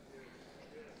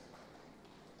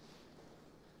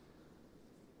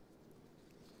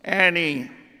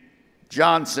 Annie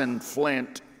Johnson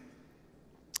Flint,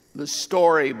 the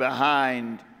story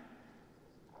behind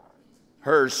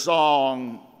her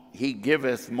song, He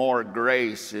Giveth More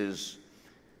Grace, is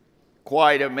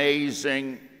quite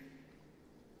amazing.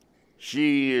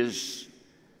 She is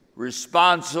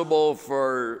responsible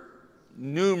for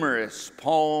numerous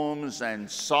poems and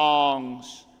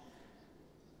songs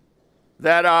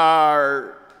that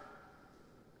are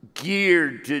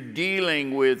geared to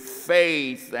dealing with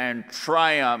faith and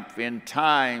triumph in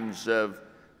times of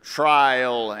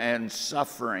trial and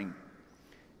suffering.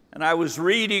 And I was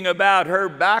reading about her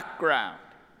background,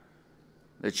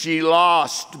 that she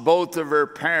lost both of her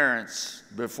parents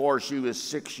before she was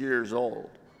 6 years old.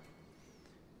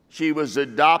 She was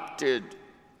adopted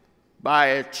by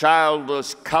a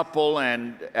childless couple,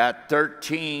 and at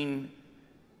 13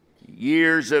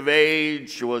 years of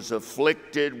age was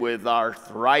afflicted with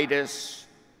arthritis,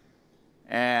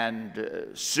 and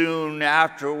soon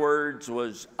afterwards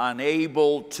was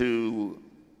unable to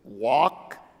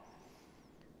walk.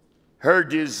 Her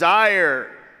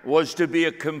desire was to be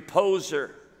a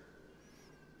composer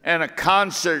and a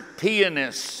concert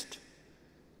pianist,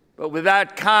 but with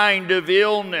that kind of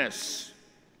illness,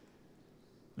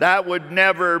 that would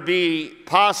never be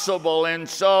possible. And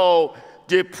so,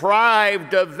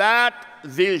 deprived of that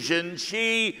vision,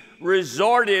 she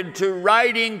resorted to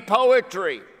writing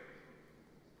poetry.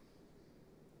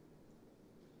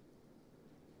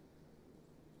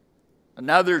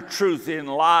 Another truth in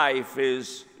life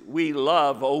is we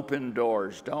love open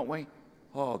doors, don't we?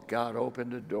 Oh, God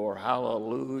opened a door.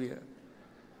 Hallelujah.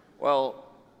 Well,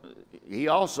 he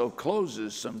also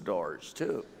closes some doors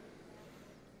too.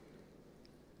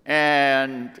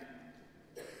 And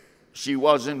she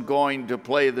wasn't going to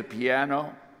play the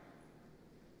piano,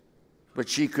 but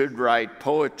she could write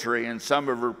poetry, and some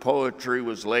of her poetry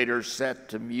was later set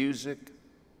to music.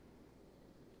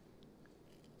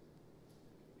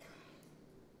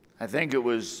 I think it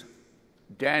was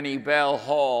Danny Bell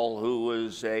Hall, who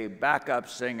was a backup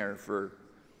singer for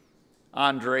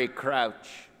Andre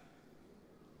Crouch,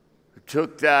 who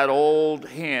took that old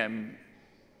hymn,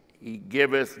 "He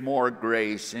giveth more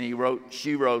grace," and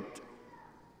she wrote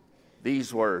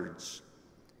these words: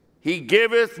 "He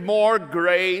giveth more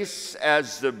grace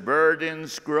as the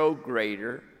burdens grow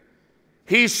greater.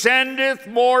 He sendeth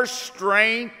more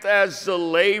strength as the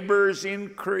labors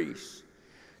increase.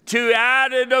 To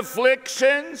added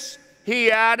afflictions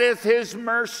he addeth his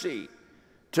mercy.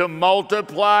 To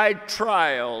multiplied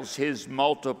trials his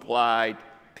multiplied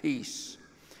peace.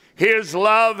 His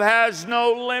love has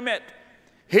no limit.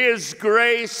 His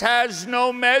grace has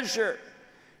no measure.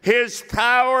 His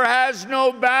power has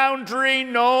no boundary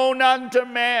known unto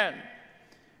man.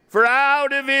 For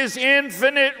out of his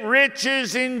infinite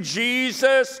riches in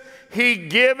Jesus he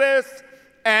giveth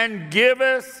and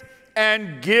giveth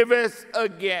and giveth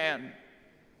again.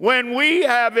 When we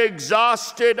have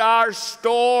exhausted our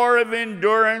store of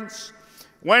endurance,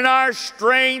 when our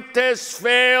strength has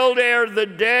failed ere the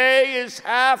day is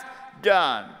half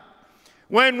done,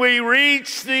 when we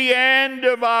reach the end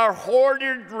of our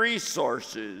hoarded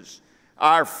resources,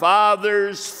 our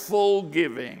Father's full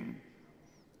giving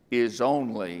is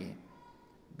only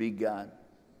begun.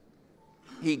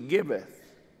 He giveth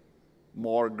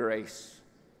more grace.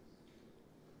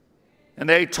 And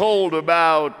they told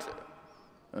about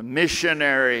a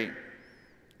missionary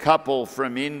couple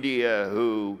from India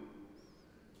who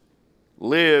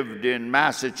lived in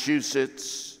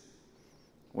Massachusetts.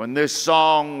 When this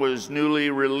song was newly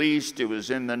released, it was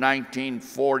in the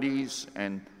 1940s,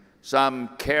 and some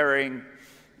caring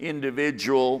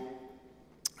individual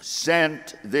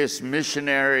sent this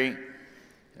missionary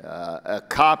a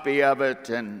copy of it,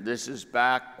 and this is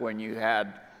back when you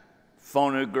had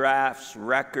phonographs,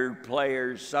 record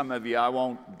players. Some of you, I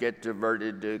won't get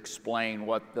diverted to explain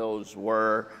what those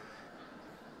were,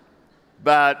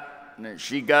 but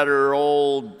she got her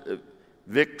old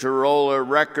Victrola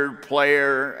record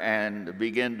player and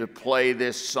began to play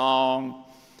this song,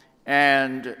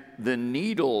 and the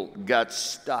needle got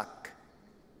stuck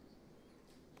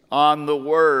on the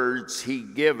words, "He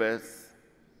giveth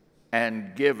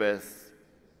and giveth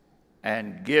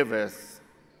and giveth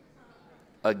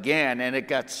again," and it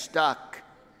got stuck,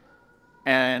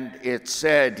 and it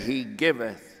said, "He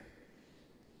giveth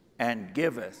and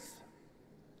giveth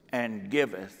and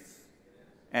giveth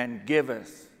and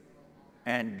giveth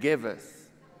and giveth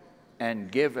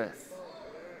and giveth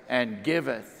and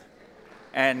giveth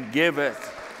and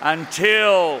giveth,"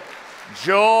 until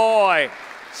joy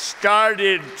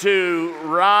started to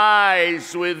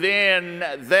rise within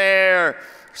their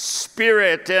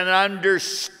spirit and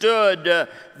understood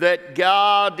that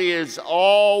God is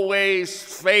always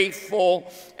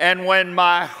faithful. And when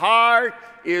my heart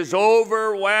is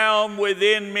overwhelmed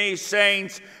within me,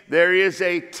 saints, there is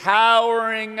a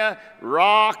towering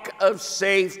rock of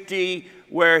safety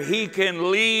where He can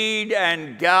lead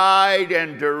and guide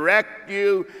and direct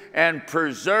you and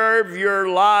preserve your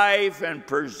life and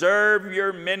preserve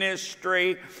your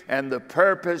ministry and the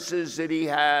purposes that He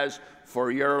has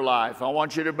for your life. I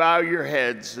want you to bow your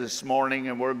heads this morning,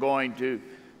 and we're going to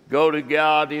go to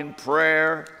God in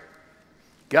prayer.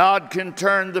 God can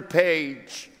turn the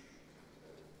page,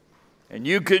 and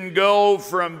you can go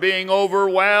from being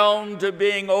overwhelmed to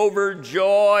being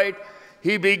overjoyed.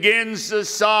 He begins the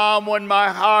psalm, when my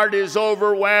heart is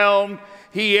overwhelmed.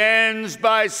 He ends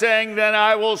by saying, then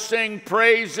I will sing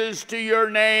praises to your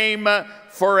name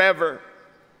forever.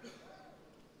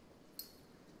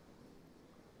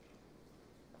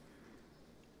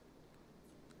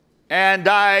 And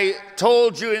I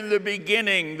told you in the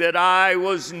beginning that I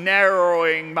was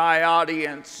narrowing my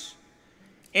audience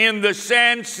in the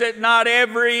sense that not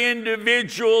every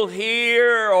individual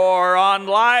here or on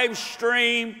live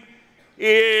stream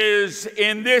is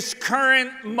in this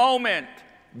current moment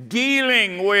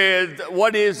dealing with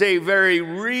what is a very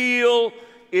real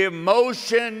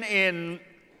emotion in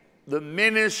the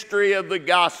ministry of the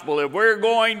gospel. If we're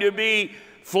going to be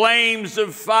flames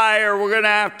of fire, we're going to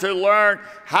have to learn,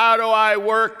 how do I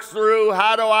work through,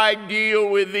 how do I deal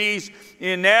with these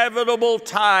inevitable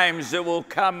times that will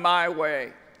come my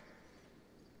way?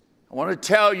 I want to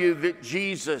tell you that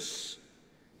Jesus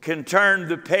can turn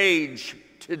the page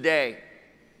today.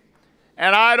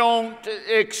 And I don't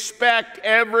expect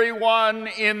everyone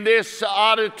in this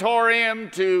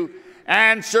auditorium to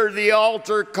answer the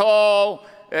altar call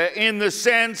in the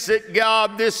sense that,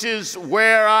 God, this is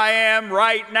where I am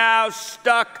right now,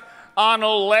 stuck on a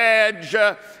ledge,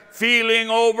 feeling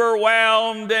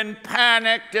overwhelmed and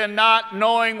panicked and not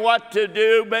knowing what to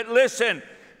do. But listen,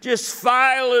 just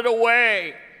file it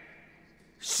away.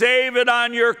 Save it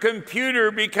on your computer,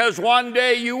 because one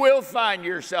day you will find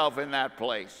yourself in that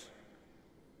place.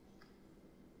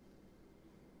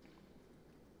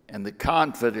 And the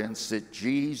confidence that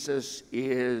Jesus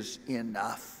is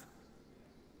enough.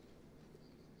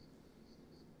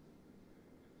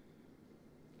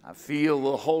 I feel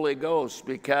the Holy Ghost,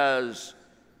 because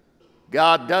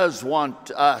God does want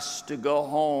us to go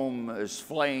home as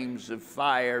flames of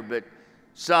fire, but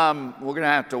we're going to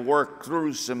have to work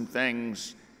through some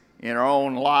things in our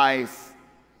own life,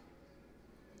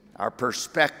 our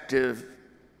perspective.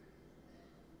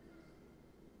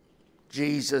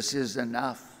 Jesus is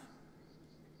enough.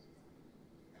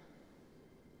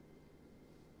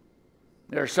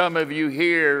 There are some of you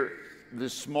here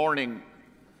this morning,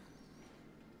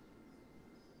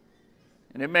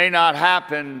 and it may not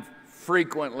happen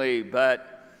frequently,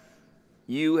 but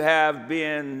you have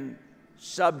been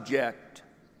subject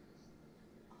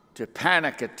to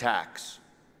panic attacks.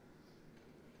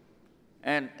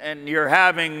 And you're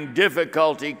having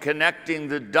difficulty connecting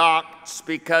the dots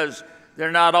because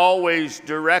they're not always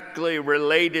directly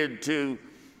related to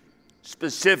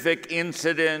specific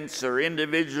incidents or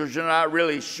individuals. You're not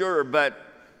really sure, but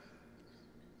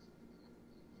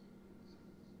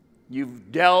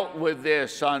you've dealt with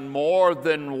this on more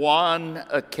than one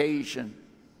occasion.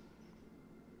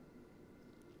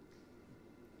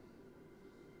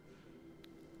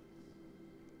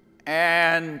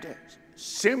 And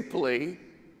simply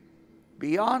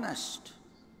be honest.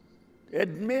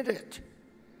 Admit it.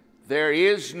 There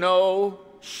is no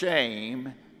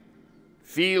shame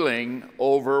feeling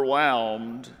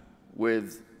overwhelmed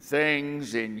with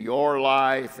things in your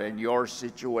life and your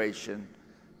situation,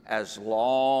 as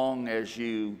long as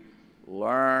you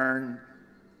learn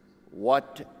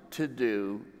what to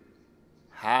do,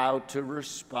 how to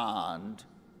respond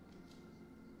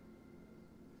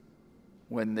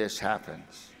when this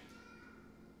happens.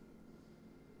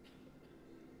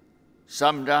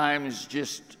 Sometimes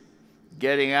just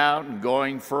getting out and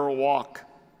going for a walk.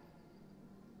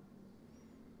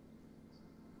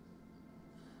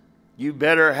 You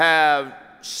better have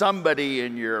somebody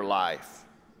in your life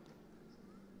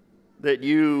that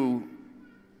you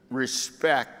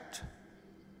respect,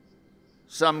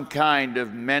 some kind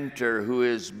of mentor who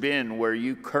has been where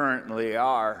you currently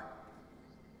are,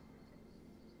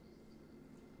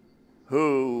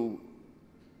 who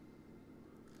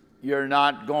you're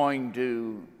not going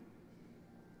to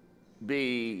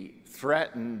be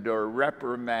threatened or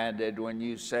reprimanded when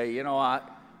you say, you know what,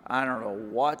 I don't know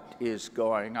what is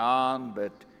going on,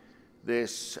 but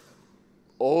this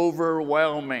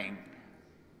overwhelming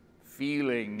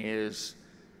feeling is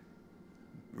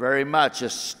very much a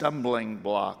stumbling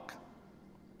block.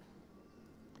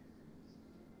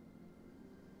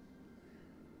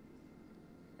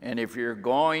 And if you're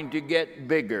going to get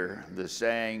bigger, the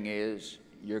saying is,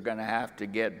 you're going to have to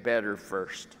get better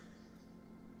first.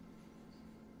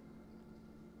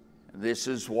 This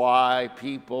is why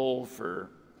people for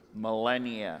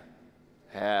millennia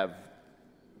have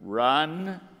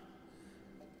run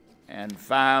and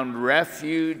found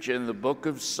refuge in the book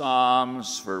of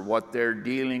Psalms for what they're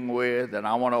dealing with. And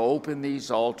I want to open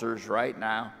these altars right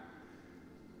now.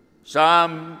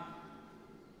 Some,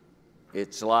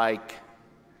 it's like,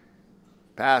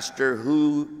 Pastor,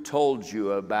 who told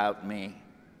you about me?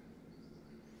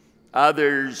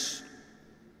 Others,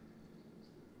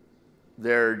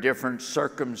 there are different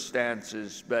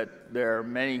circumstances, but there are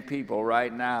many people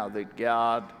right now that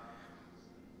God,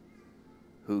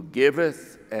 who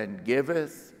giveth and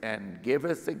giveth and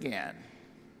giveth again,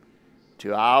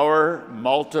 to our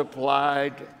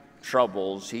multiplied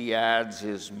troubles, he adds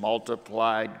his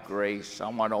multiplied grace. I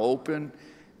want to open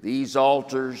these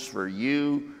altars for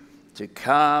you to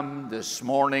come. This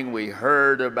morning we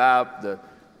heard about the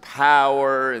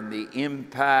power and the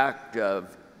impact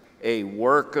of a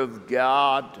work of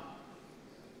God.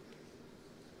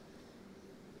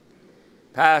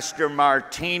 Pastor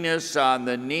Martinez on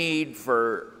the need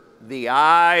for the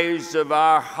eyes of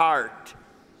our heart,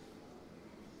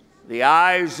 the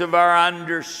eyes of our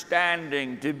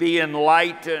understanding to be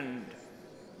enlightened.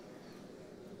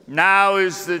 Now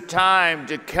is the time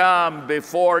to come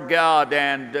before God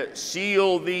and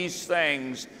seal these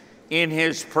things in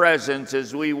his presence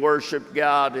as we worship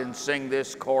God and sing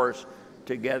this chorus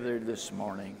together this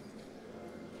morning.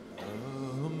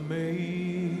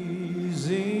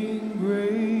 Amazing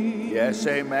grace. Yes,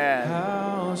 amen.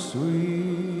 How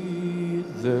sweet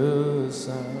the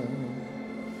sound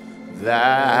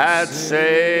that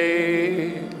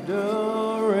saved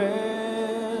a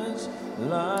wretch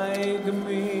like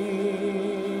me.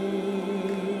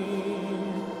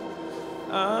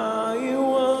 I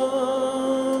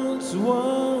once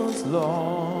was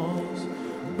lost,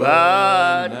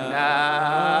 but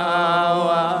now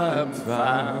I'm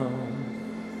found.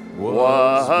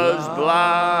 Was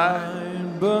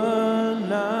blind, but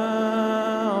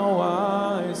now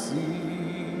I see.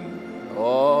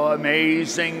 Oh,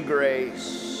 amazing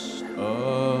grace.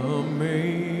 Amazing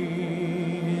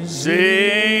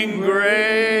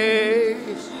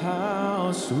grace.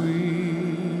 How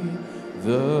sweet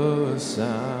the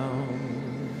sound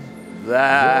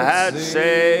that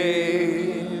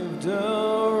saved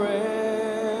a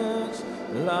wretch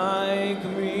like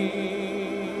me.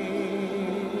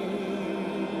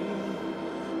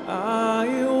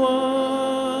 I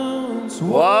once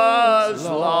was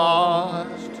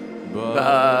lost,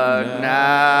 but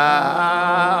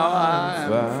now I'm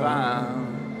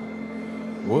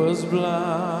found. Was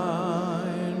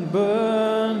blind,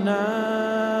 but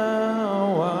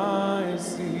now I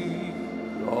see.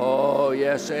 Oh,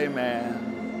 yes, amen.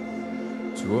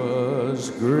 'Twas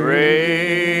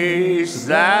Grace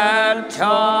that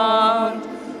taught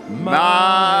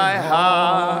my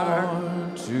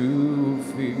heart to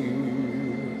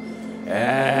fear,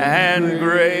 and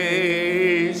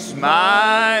grace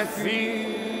my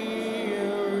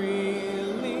fear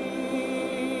relieved.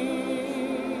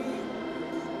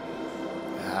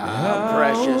 How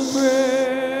precious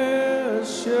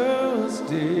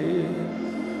did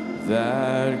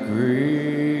that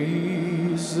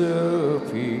grace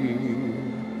appear,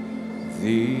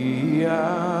 the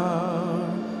hour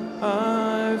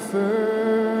I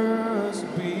first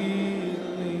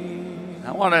believed.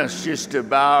 I want us just to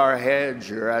bow our heads.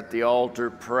 You're at the altar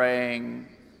praying,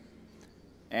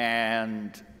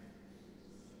 and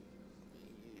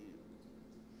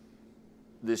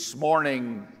this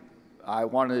morning I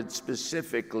wanted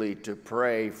specifically to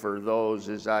pray for those,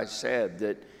 as I said,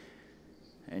 that,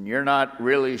 and you're not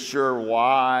really sure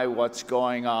why, what's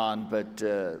going on, but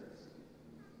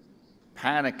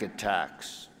panic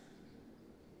attacks.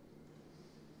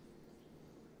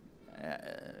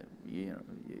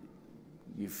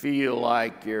 You feel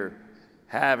like you're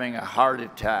having a heart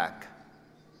attack.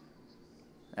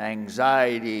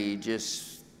 Anxiety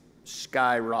just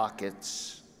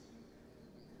skyrockets.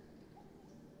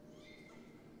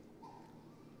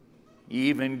 You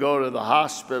even go to the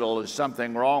hospital, is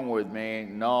something wrong with me?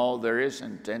 No, there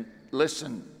isn't. And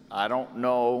listen, I don't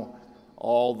know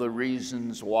all the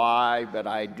reasons why, but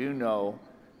I do know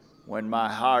when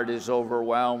my heart is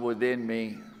overwhelmed within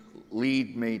me,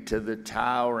 lead me to the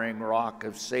towering rock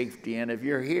of safety. And if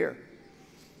you're here,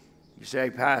 you say,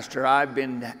 Pastor, I've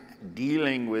been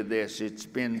dealing with this. It's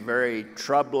been very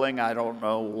troubling. I don't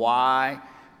know why.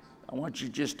 I want you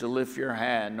just to lift your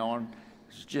hand. No one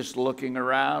is just looking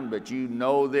around, but you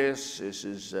know this. This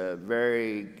is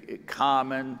very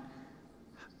common.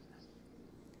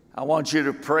 I want you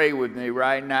to pray with me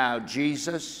right now.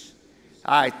 Jesus,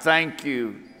 I thank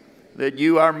you that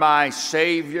you are my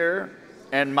Savior.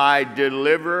 and my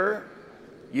deliverer.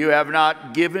 You have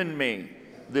not given me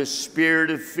the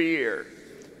spirit of fear,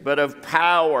 but of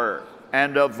power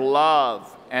and of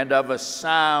love and of a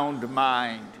sound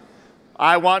mind.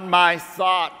 I want my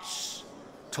thoughts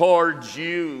towards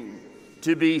you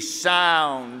to be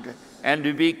sound and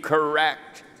to be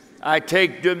correct. I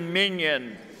take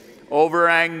dominion over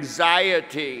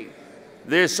anxiety,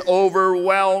 this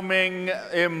overwhelming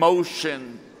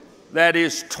emotion that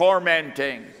is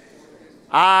tormenting.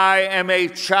 I am a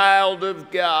child of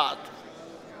God.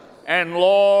 And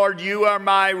Lord, you are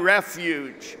my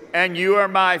refuge and you are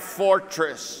my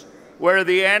fortress where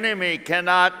the enemy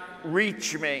cannot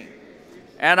reach me.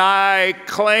 And I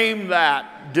claim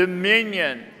that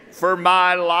dominion for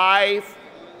my life,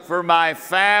 for my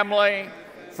family,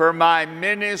 for my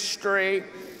ministry.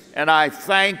 And I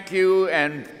thank you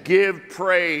and give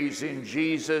praise in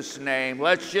Jesus' name.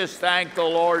 Let's just thank the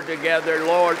Lord together.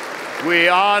 Lord, we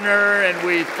honor and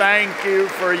we thank you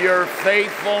for your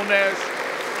faithfulness.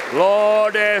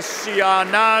 Lord,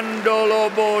 esianandolo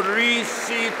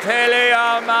borisi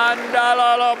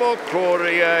teleamandala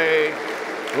labokorie.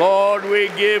 Lord, we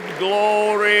give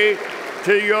glory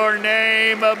to your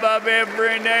name above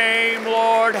every name.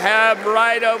 Lord, have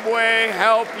right of way.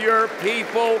 Help your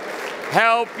people.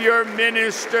 Help your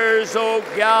ministers, oh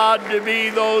God, to be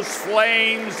those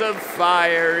flames of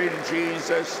fire in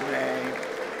Jesus' name.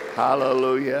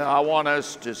 Hallelujah. I want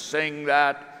us to sing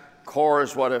that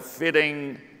chorus. What a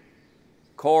fitting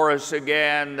chorus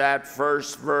again, that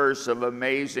first verse of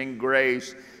Amazing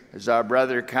Grace, as our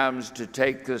brother comes to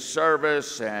take the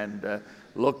service, and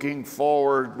looking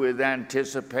forward with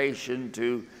anticipation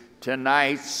to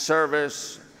tonight's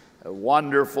service. A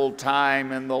wonderful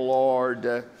time in the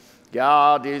Lord.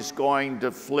 God is going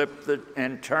to flip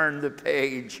and turn the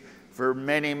page for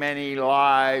many, many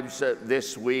lives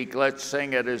this week. Let's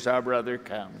sing it as our brother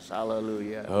comes.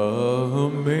 Hallelujah.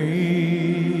 Amazing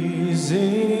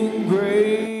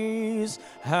grace,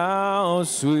 how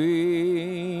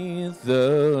sweet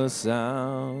the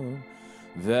sound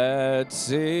that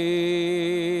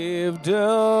saved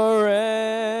a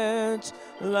wretch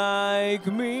like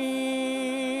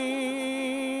me.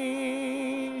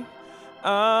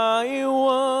 I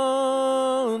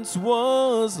once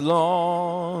was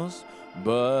lost,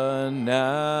 but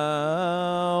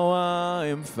now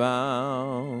I'm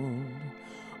found.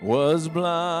 Was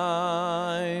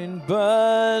blind,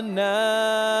 but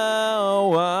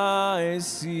now I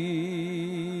see.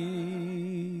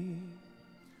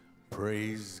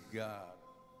 Praise God.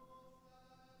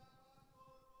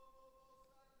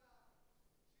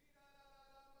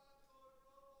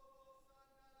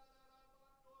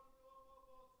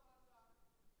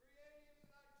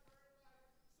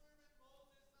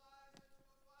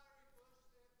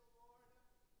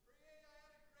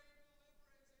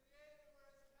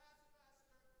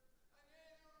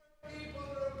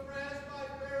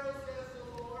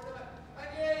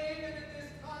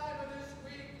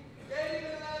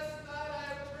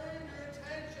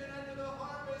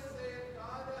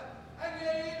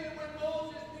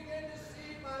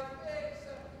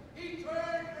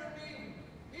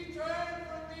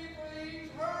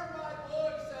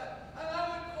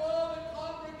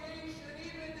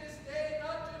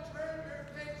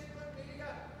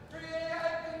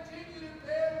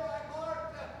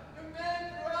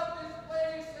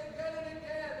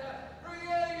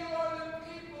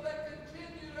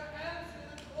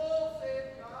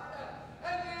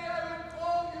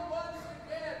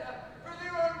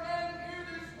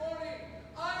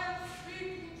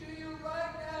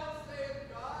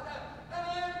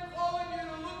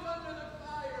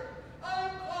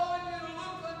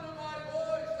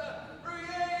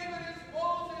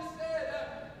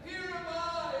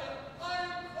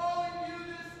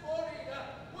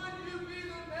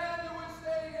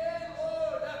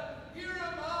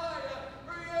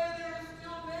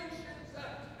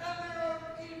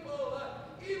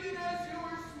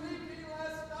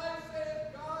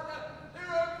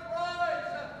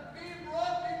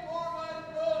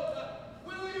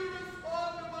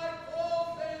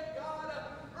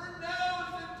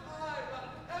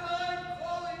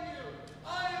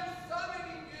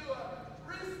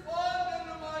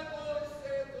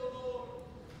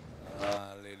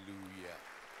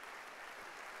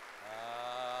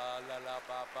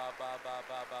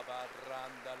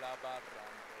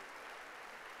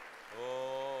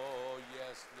 Oh,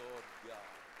 yes, Lord God.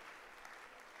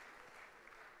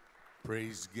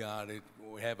 Praise God.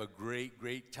 We have a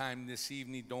great time this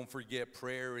evening. Don't forget,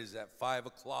 prayer is at 5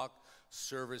 o'clock.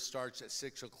 Service starts at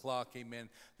 6 o'clock. Amen.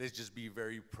 Let's just be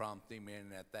very prompt.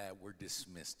 Amen. At that, we're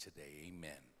dismissed today.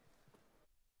 Amen.